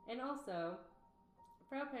 And also,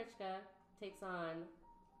 Frau Perschka takes on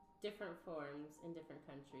different forms in different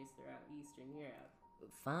countries throughout Eastern Europe.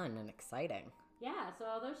 Fun and exciting. Yeah, so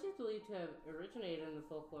although she's believed to have originated in the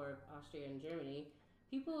folklore of Austria and Germany,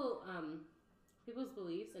 people's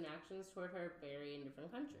beliefs and actions toward her vary in different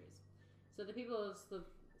countries. So the people of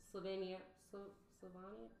Slovenia.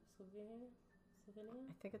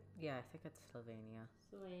 I think it's Slovenia.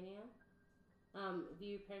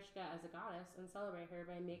 View Perschka as a goddess and celebrate her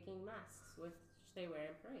by making masks, which they wear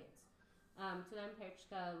in parades. To them,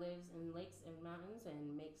 Perschka lives in lakes and mountains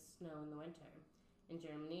and makes snow in the winter. In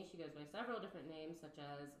Germany, she goes by several different names, such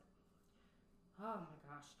as, oh my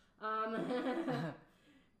gosh,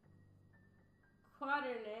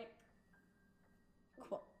 Quaternick.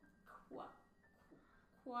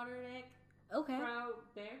 Quaternick. Okay. Frau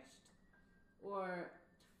Bercht, or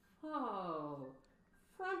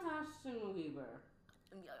Frontaschenweber.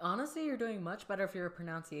 Honestly, you're doing much better for your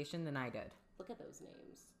pronunciation than I did. Look at those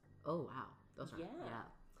names. Oh wow, those are yeah.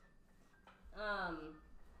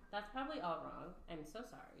 That's probably all wrong. I'm so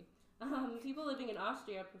sorry. People living in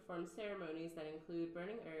Austria perform ceremonies that include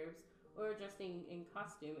burning herbs or dressing in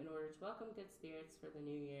costume in order to welcome good spirits for the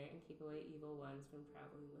new year and keep away evil ones from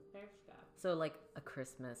traveling with Perschka. So like a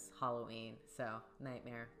Christmas, Halloween, so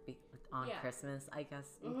nightmare on Christmas, I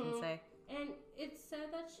guess you can say. And it's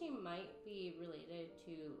said that she might be related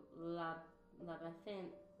to La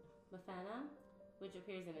Befana, which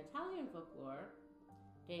appears in Italian folklore,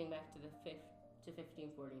 dating back to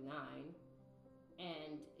 1549,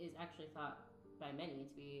 and is actually thought by many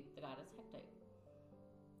to be the goddess Hecate.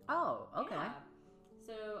 Oh, okay. Yeah.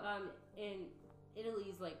 So, in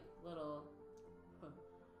Italy's little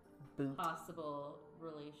possible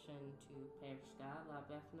relation to Perschka, La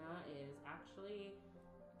Befana is actually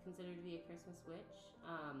considered to be a Christmas witch.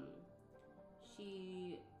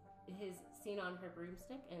 She is seen on her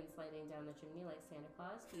broomstick and sliding down the chimney like Santa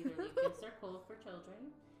Claus to either leave gifts or coal for children.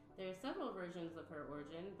 There are several versions of her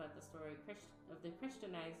origin, but the story of the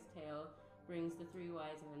Christianized tale brings the three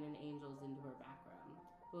wise men and angels into her background.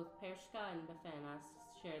 Both Perschka and Befana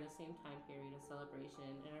share the same time period of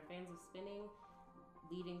celebration and are fans of spinning,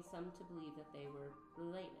 leading some to believe that they were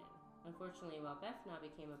related. Unfortunately, while Befana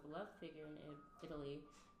became a beloved figure in Italy,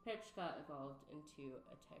 Perschka evolved into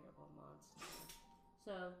a terrible monster.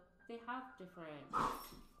 So they have different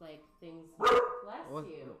things. Bless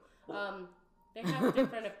you. They have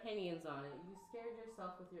different opinions on it. You scared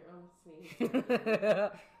yourself with your own sneeze.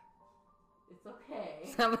 It's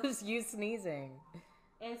okay. That was you sneezing.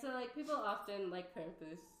 And so, people often, like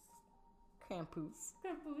Krampus,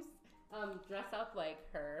 dress up like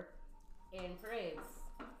her in parades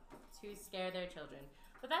to scare their children.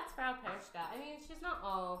 But that's Frau Perschka. I mean, she's not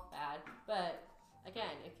all bad. But,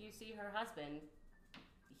 again, if you see her husband,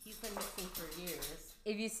 he's been missing for years.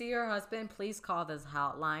 If you see your husband, please call this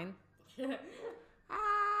hotline.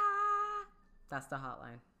 That's the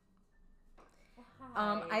hotline.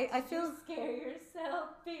 I feel. Did you scare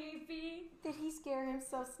yourself, baby? Did he scare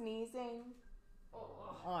himself sneezing?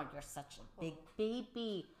 Oh, you're such a big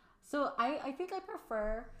baby. So I think I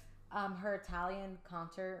prefer her Italian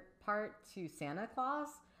counterpart to Santa Claus.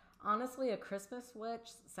 Honestly, a Christmas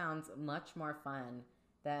witch sounds much more fun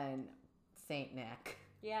than Saint Nick.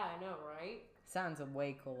 Yeah, I know, right? Sounds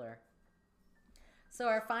way cooler. So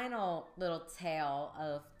our final little tale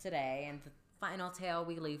of today, and the final tale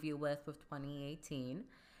we leave you with 2018,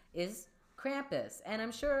 is Krampus. And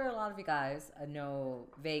I'm sure a lot of you guys know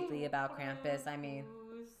vaguely about Krampus. I mean,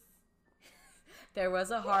 There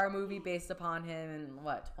was a horror movie based upon him in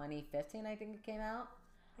 2015, I think it came out.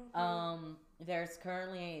 There's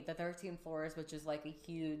currently the 13 Floors, which is like a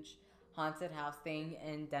huge haunted house thing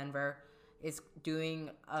in Denver, is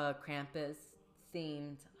doing a Krampus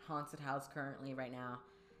themed haunted house currently right now.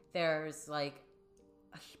 There's like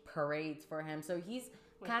parades for him, so he's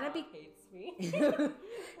kind of hates me. I love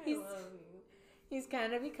you. He's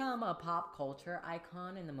kind of become a pop culture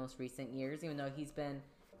icon in the most recent years, even though he's been,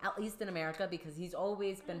 at least in America, because he's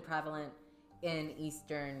always been prevalent in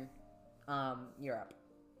Eastern Europe.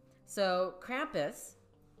 So Krampus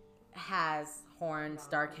has horns,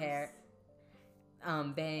 dark hair,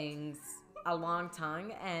 bangs, a long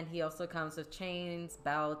tongue, and he also comes with chains,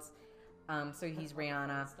 belts. So he's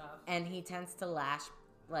Rihanna, and he tends to lash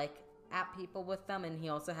at people with them, and he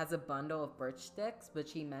also has a bundle of birch sticks,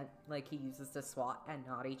 which he uses to swat at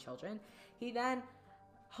naughty children. He then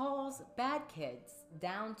hauls bad kids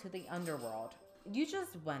down to the underworld. You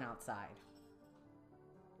just went outside.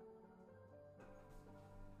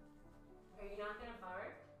 Are you not gonna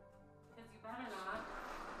bark? Because you better not.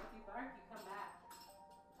 If you bark, you come back.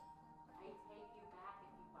 I take you back if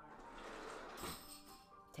you bark.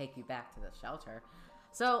 Take you back to the shelter.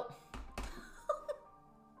 So...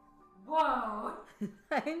 Whoa!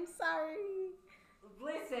 I'm sorry.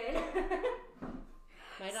 Listen.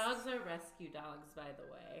 My dogs are rescue dogs, by the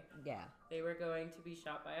way. Yeah. They were going to be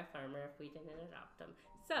shot by a farmer if we didn't adopt them.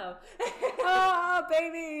 So. Oh,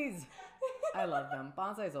 babies! I love them.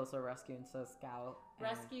 Bonsai's also rescuing, so Scout.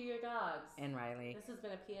 Rescue your dogs. And Riley. This has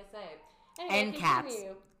been a PSA. Anyway, and cats.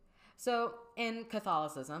 So, in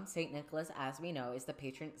Catholicism, St. Nicholas, as we know, is the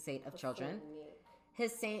patron saint of children.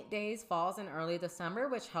 His saint days falls in early December,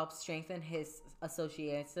 which helps strengthen his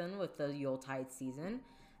association with the Yuletide season.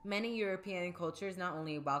 Many European cultures not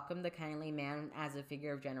only welcome the kindly man as a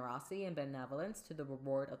figure of generosity and benevolence to the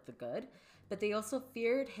reward of the good, but they also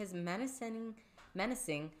feared his menacing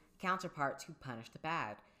counterpart to punish the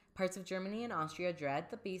bad. Parts of Germany and Austria dread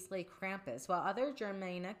the beastly Krampus, while other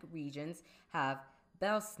Germanic regions have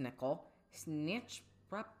Belsnickel,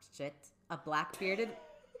 Snitchbrupschit, a black-bearded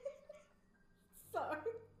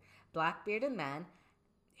man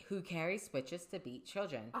who carries switches to beat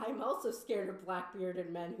children. I'm also scared of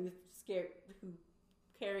black-bearded men who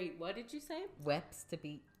carry, what did you say? Whips to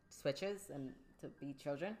beat switches and to beat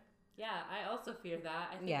children. Yeah, I also fear that.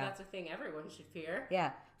 I think that's a thing everyone should fear.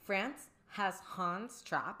 Yeah. France has Hans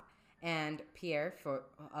Trapp and Pierre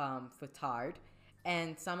Fouettard,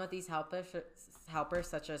 and some of these helpers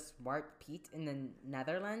such as Zwart Piet in the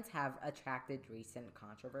Netherlands have attracted recent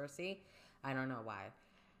controversy. I don't know why.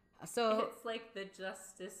 So it's like the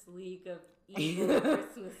Justice League of evil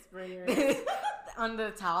Christmas bringers. On the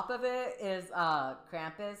top of it is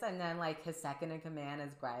Krampus, and then like his second in command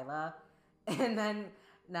is Gryla, and then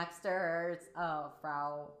next to her is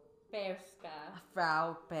Frau Bershka.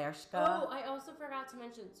 Oh, I also forgot to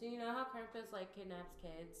mention. So you know how Krampus like kidnaps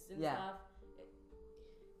kids and stuff.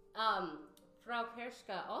 Frau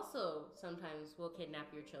Bershka also sometimes will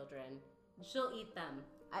kidnap your children. She'll eat them.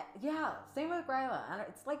 Same with Gryla.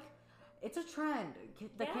 It's a trend.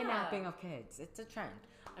 The kidnapping of kids. It's a trend.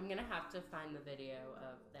 I'm gonna have to find the video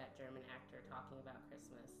of that German actor talking about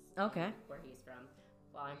Christmas. Okay. Where he's from.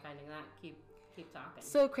 While I'm finding that, keep talking.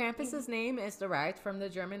 So Krampus's name is derived from the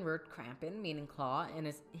German word Krampen, meaning claw, and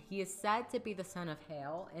he is said to be the son of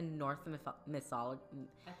Hel in Norse mythology.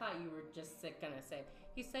 I thought you were just gonna say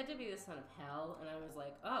he's said to be the son of Hel, and I was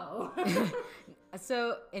like, oh.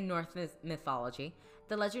 So in Norse mythology,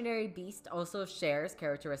 the legendary beast also shares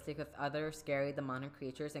characteristics with other scary demonic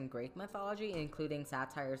creatures in Greek mythology, including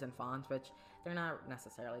satyrs and fauns, which they're not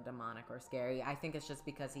necessarily demonic or scary. I think it's just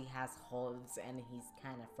because he has hooves and he's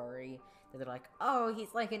kind of furry that they're like, oh,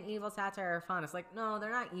 he's like an evil satyr or faun. It's like, no,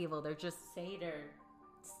 they're not evil. They're just satyr.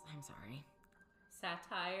 I'm sorry.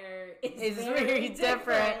 Satire is very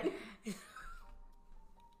different.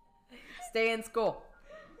 Stay in school.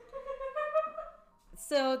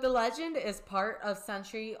 So the legend is part of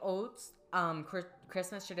century-old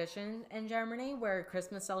Christmas tradition in Germany, where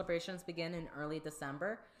Christmas celebrations begin in early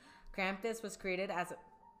December. Krampus was created as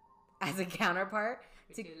a counterpart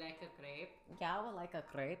to like a crepe. Yeah, I would like a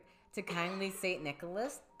crepe to kindly Saint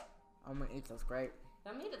Nicholas. I'm gonna eat this crepe.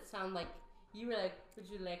 That made it sound like you were like, would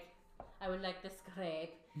you like? I would like this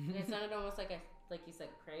crepe. And it sounded almost like you said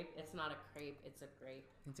crepe. It's not a crepe. It's a grape.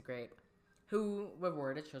 It's a grape. Who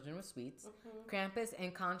rewarded children with sweets. Mm-hmm. Krampus,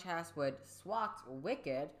 in contrast, would swat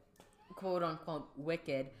wicked, quote unquote,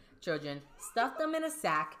 wicked children, stuff them in a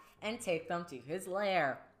sack, and take them to his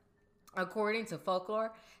lair. According to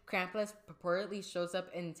folklore, Krampus purportedly shows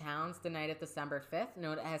up in towns the night of December 5th,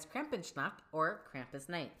 known as Krampusnacht or Krampus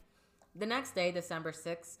Night. The next day, December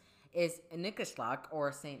 6th, is Nikolauslag,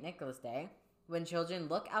 or St. Nicholas Day, when children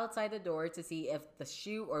look outside the door to see if the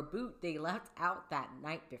shoe or boot they left out that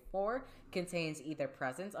night before contains either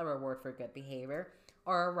presents, a reward for good behavior,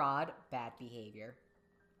 or a rod, bad behavior.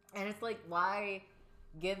 And it's like, why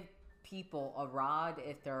give people a rod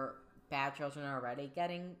if their bad children are already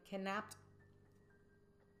getting kidnapped?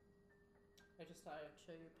 I just thought I'd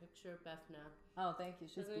show you a picture of Beth now. Oh, thank you.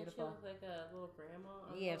 She's beautiful. She look like a little grandma?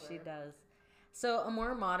 Yeah, she does. So, a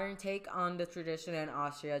more modern take on the tradition in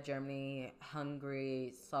Austria, Germany,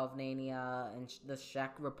 Hungary, Slovenia, and the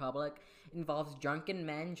Czech Republic involves drunken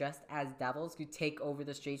men dressed as devils who take over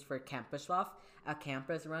the streets for Krampuslauf, a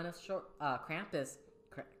Krampus run of Krampus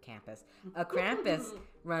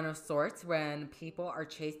run of sorts when people are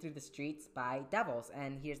chased through the streets by devils.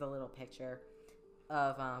 And here's a little picture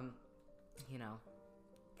of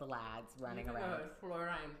the lads running around.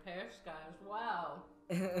 Florida and Paris, guys. Wow.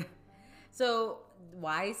 So,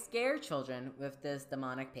 why scare children with this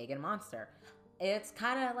demonic pagan monster? It's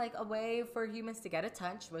kind of like a way for humans to get in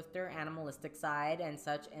touch with their animalistic side, and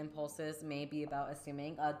such impulses may be about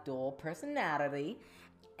assuming a dual personality.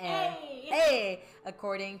 And, hey!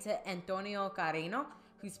 According to Antonio Carino,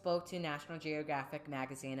 who spoke to National Geographic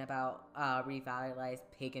magazine about revitalized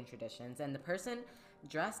pagan traditions, and the person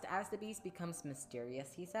dressed as the beast becomes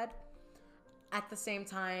mysterious, he said. At the same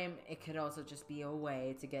time, it could also just be a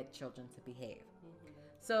way to get children to behave. Mm-hmm.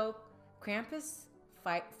 So, Krampus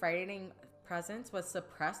frightening presence was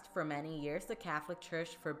suppressed for many years. The Catholic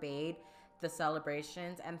Church forbade the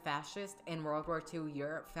celebrations, and fascists in World War II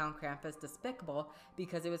Europe found Krampus despicable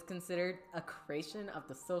because it was considered a creation of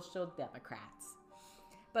the Social Democrats.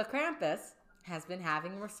 But Krampus has been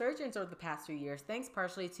having a resurgence over the past few years, thanks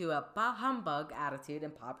partially to a bah humbug attitude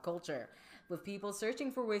in pop culture, with people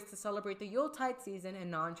searching for ways to celebrate the Yuletide season in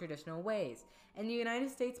non-traditional ways. In the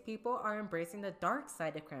United States, people are embracing the dark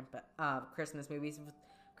side of Christmas movies, with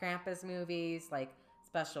Krampus movies, like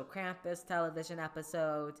special Krampus television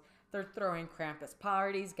episodes. They're throwing Krampus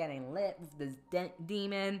parties, getting lit with this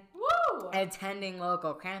demon, woo! Attending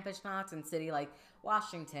local Krampus knots in cities like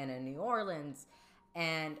Washington and New Orleans,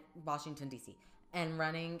 and Washington, D.C., and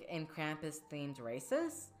running in Krampus-themed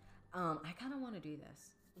races. I kind of want to do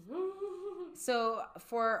this. So,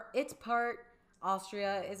 for its part,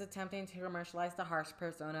 Austria is attempting to commercialize the harsh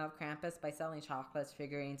persona of Krampus by selling chocolates,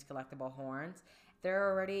 figurines, collectible horns. There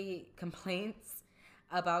are already complaints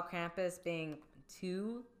about Krampus being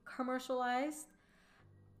too commercialized.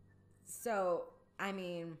 So, I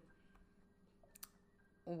mean,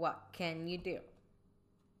 what can you do?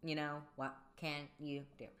 What can you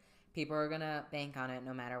do? People are gonna bank on it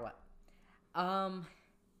no matter what.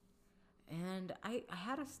 And I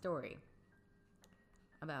had a story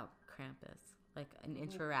about Krampus, like an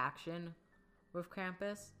interaction with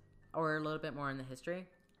Krampus, or a little bit more in the history.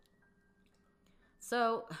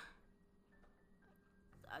 So,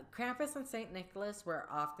 Krampus and St. Nicholas were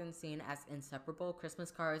often seen as inseparable.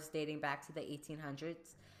 Christmas cards dating back to the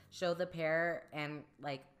 1800s show the pair, and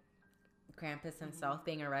like Krampus himself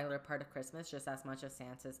being a regular part of Christmas just as much as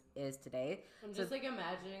Santa is today. I'm just like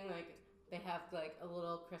imagining like they have like a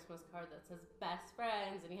little Christmas card that says best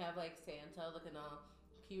friends, and you have like Santa looking all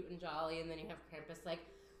cute and jolly, and then you have Krampus like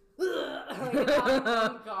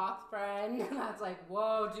like goth friend that's like,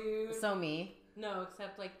 whoa, dude. So me? No,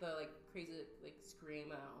 except like the like crazy like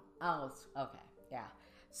screamo. Oh, okay, yeah.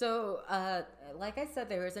 So, like I said,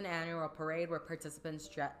 there is an annual parade where participants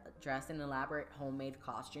dress in elaborate homemade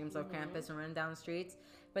costumes of Krampus and run down the streets.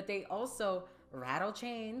 But they also rattle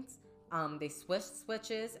chains, they swish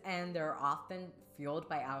switches, and they're often fueled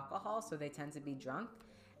by alcohol, so they tend to be drunk.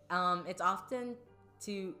 It's often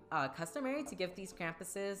customary to give these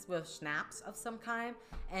Krampuses with schnapps of some kind,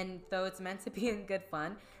 and though it's meant to be in good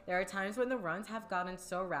fun, there are times when the runs have gotten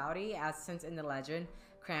so rowdy, as since in the legend,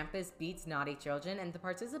 Krampus beats naughty children, and the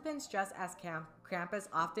participants dressed as Krampus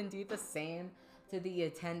often do the same to the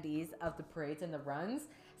attendees of the parades and the runs.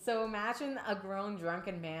 So imagine a grown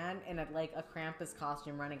drunken man in a Krampus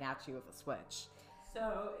costume running at you with a switch.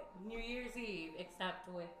 So New Year's Eve, except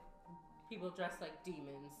with people dressed like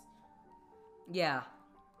demons. Yeah,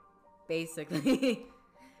 basically.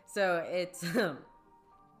 So it's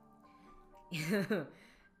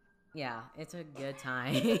yeah, it's a good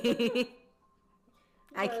time.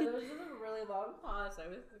 There was just a really long pause. I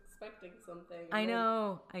was expecting something. I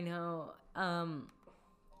know.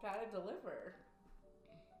 Gotta deliver.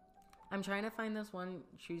 I'm trying to find this one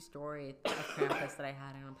true story of Krampus that I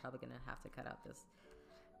had, and I'm probably gonna have to cut out this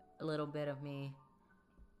little bit of me.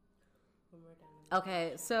 When we're done.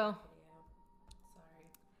 Okay, so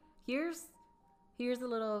Sorry. here's a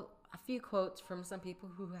little a few quotes from some people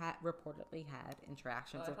who had reportedly had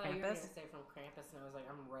interactions with Krampus. You were going to Krampus. say from Krampus, and I was like,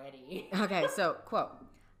 I'm ready. Okay, so, quote,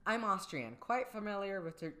 I'm Austrian, quite familiar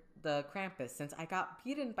with the Krampus since I got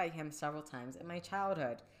beaten by him several times in my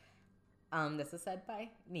childhood. This is said by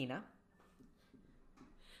Nina.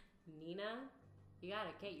 Nina, you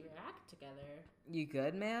gotta get your act together. You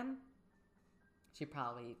good, man? She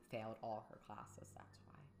probably failed all her classes, that's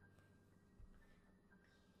why.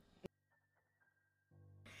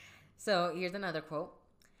 So, here's another quote.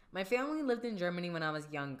 My family lived in Germany when I was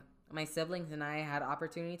young. My siblings and I had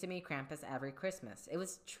opportunity to meet Krampus every Christmas. It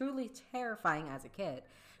was truly terrifying as a kid.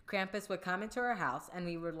 Krampus would come into our house and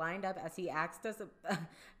we were lined up as he asked us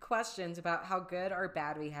questions about how good or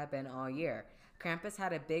bad we had been all year. Krampus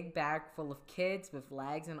had a big bag full of kids with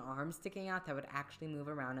legs and arms sticking out that would actually move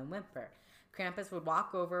around and whimper. Krampus would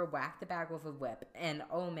walk over, whack the bag with a whip, and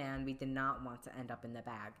oh man, we did not want to end up in the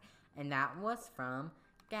bag. And that was from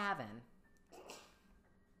Gavin.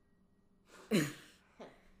 Tell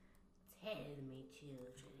me,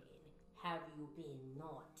 children, have you been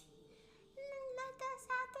naughty? Let us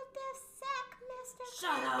out of this sack, Mr.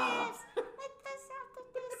 Shut up! Let us out of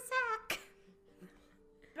this sack.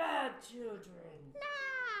 Bad children. No.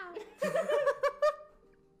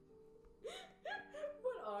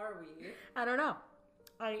 What are we? I don't know.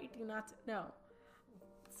 I do not know.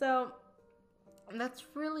 So, that's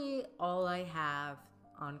really all I have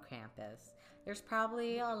on Krampus. There's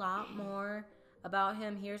probably a lot more about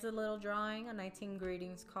him. Here's a little drawing, a 19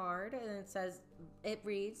 greetings card, and it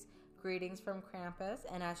reads, Greetings from Krampus,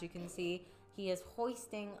 and as you can see, he is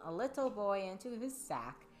hoisting a little boy into his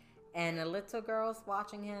sack, and a little girl's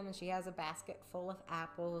watching him, and she has a basket full of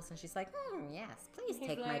apples, and she's like, yes, please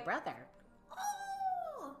take my brother.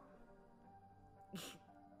 Oh!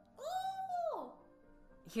 Oh!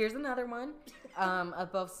 Here's another one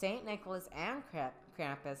of both St. Nicholas and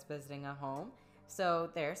Krampus visiting a home. So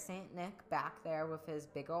there's St. Nick back there with his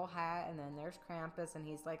big old hat, and then there's Krampus, and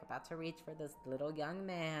he's like about to reach for this little young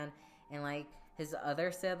man, and like his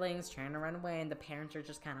other siblings trying to run away, and the parents are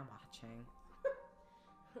just kind of watching.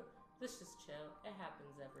 Let's just chill. It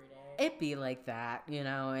happens every day. It be like that, you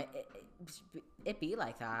know. It be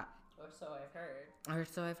like that. Or so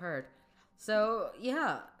I've heard. So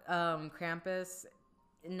yeah, Krampus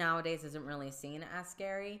nowadays isn't really seen as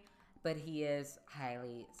scary, but he is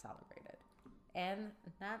highly celebrated. And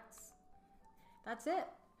that's it.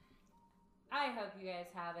 I hope you guys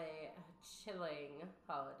have a chilling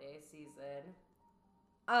holiday season.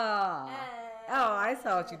 Oh, I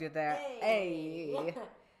saw what you did there. Hey.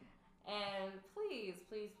 And please,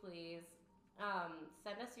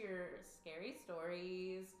 send us your scary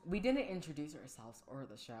stories. We didn't introduce ourselves or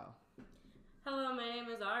the show. Hello, my name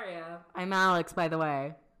is Aria. I'm Alex, by the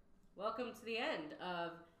way. Welcome to the end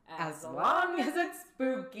of As Long as It's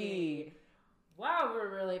Spooky. Wow, we're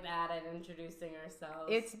really bad at introducing ourselves.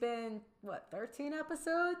 It's been, 13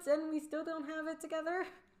 episodes, and we still don't have it together?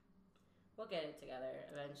 We'll get it together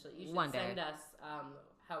eventually. You should One day. send us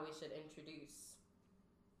how we should introduce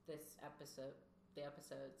the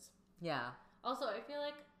episodes. Yeah. Also, I feel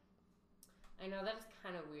like, I know that is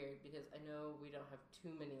kind of weird because I know we don't have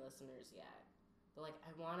too many listeners yet. But like, I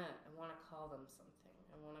wanna call them something.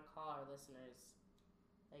 I wanna call our listeners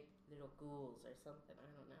like little ghouls or something.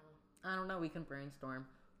 I don't know. We can brainstorm.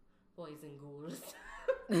 Boys and ghouls.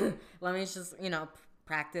 Let me just,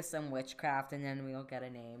 practice some witchcraft, and then we'll get a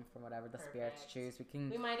name for whatever the spirits choose.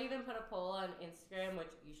 We might even put a poll on Instagram,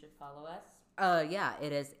 which you should follow us. Yeah,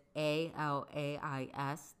 it is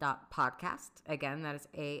ALAIS.podcast. Again, that is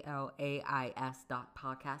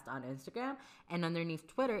ALAIS.podcast on Instagram. And underneath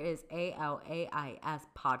Twitter is ALAIS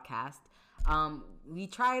podcast. We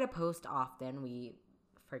try to post often. We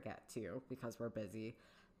forget to because we're busy.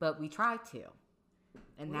 But we try to.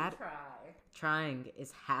 And trying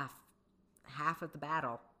is half of the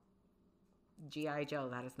battle. G.I. Joe,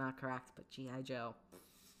 that is not correct, but G.I. Joe.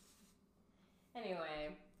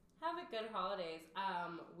 Anyway, have a good holidays.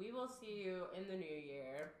 We will see you in the new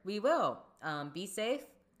year. We will. Be safe.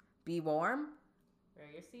 Be warm. Wear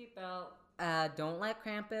your seatbelt. Don't let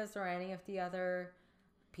Krampus or any of the other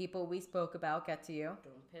people we spoke about get to you.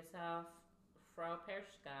 Don't piss off Frau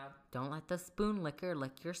Perschka. Don't let the spoon licker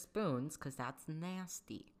lick your spoons, because that's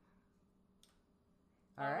nasty.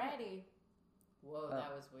 Alrighty. Whoa,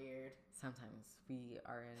 that was weird. Sometimes we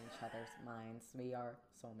are in each other's minds. We are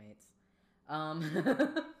soulmates.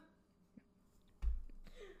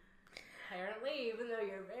 Apparently, even though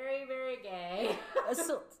you're very, very gay.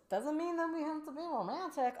 So doesn't mean that we have to be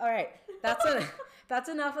romantic. All right, that's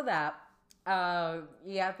enough of that.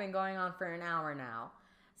 Yeah, I've been going on for an hour now.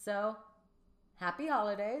 So, happy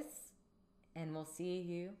holidays, and we'll see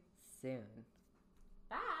you soon.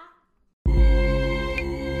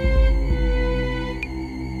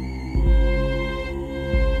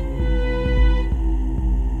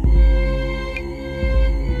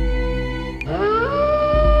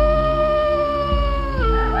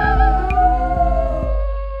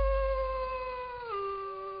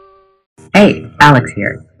 Hey, Alex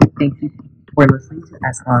here. Thank you for listening to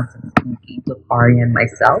Salons and Spooky with Ari and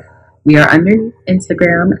myself. We are underneath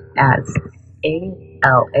Instagram as ALAIS.podcast,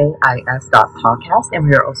 and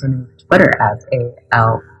we are also on Twitter as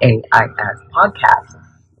ALAIS podcast.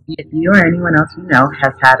 If you or anyone else you know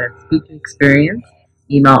has had a spooky experience,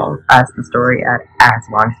 email us the story at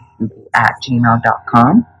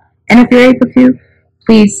aslongsspooky@gmail.com. And if you're able to,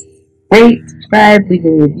 please rate, subscribe, leave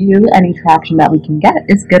a review. Any traction that we can get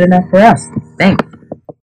is good enough for us. Thanks.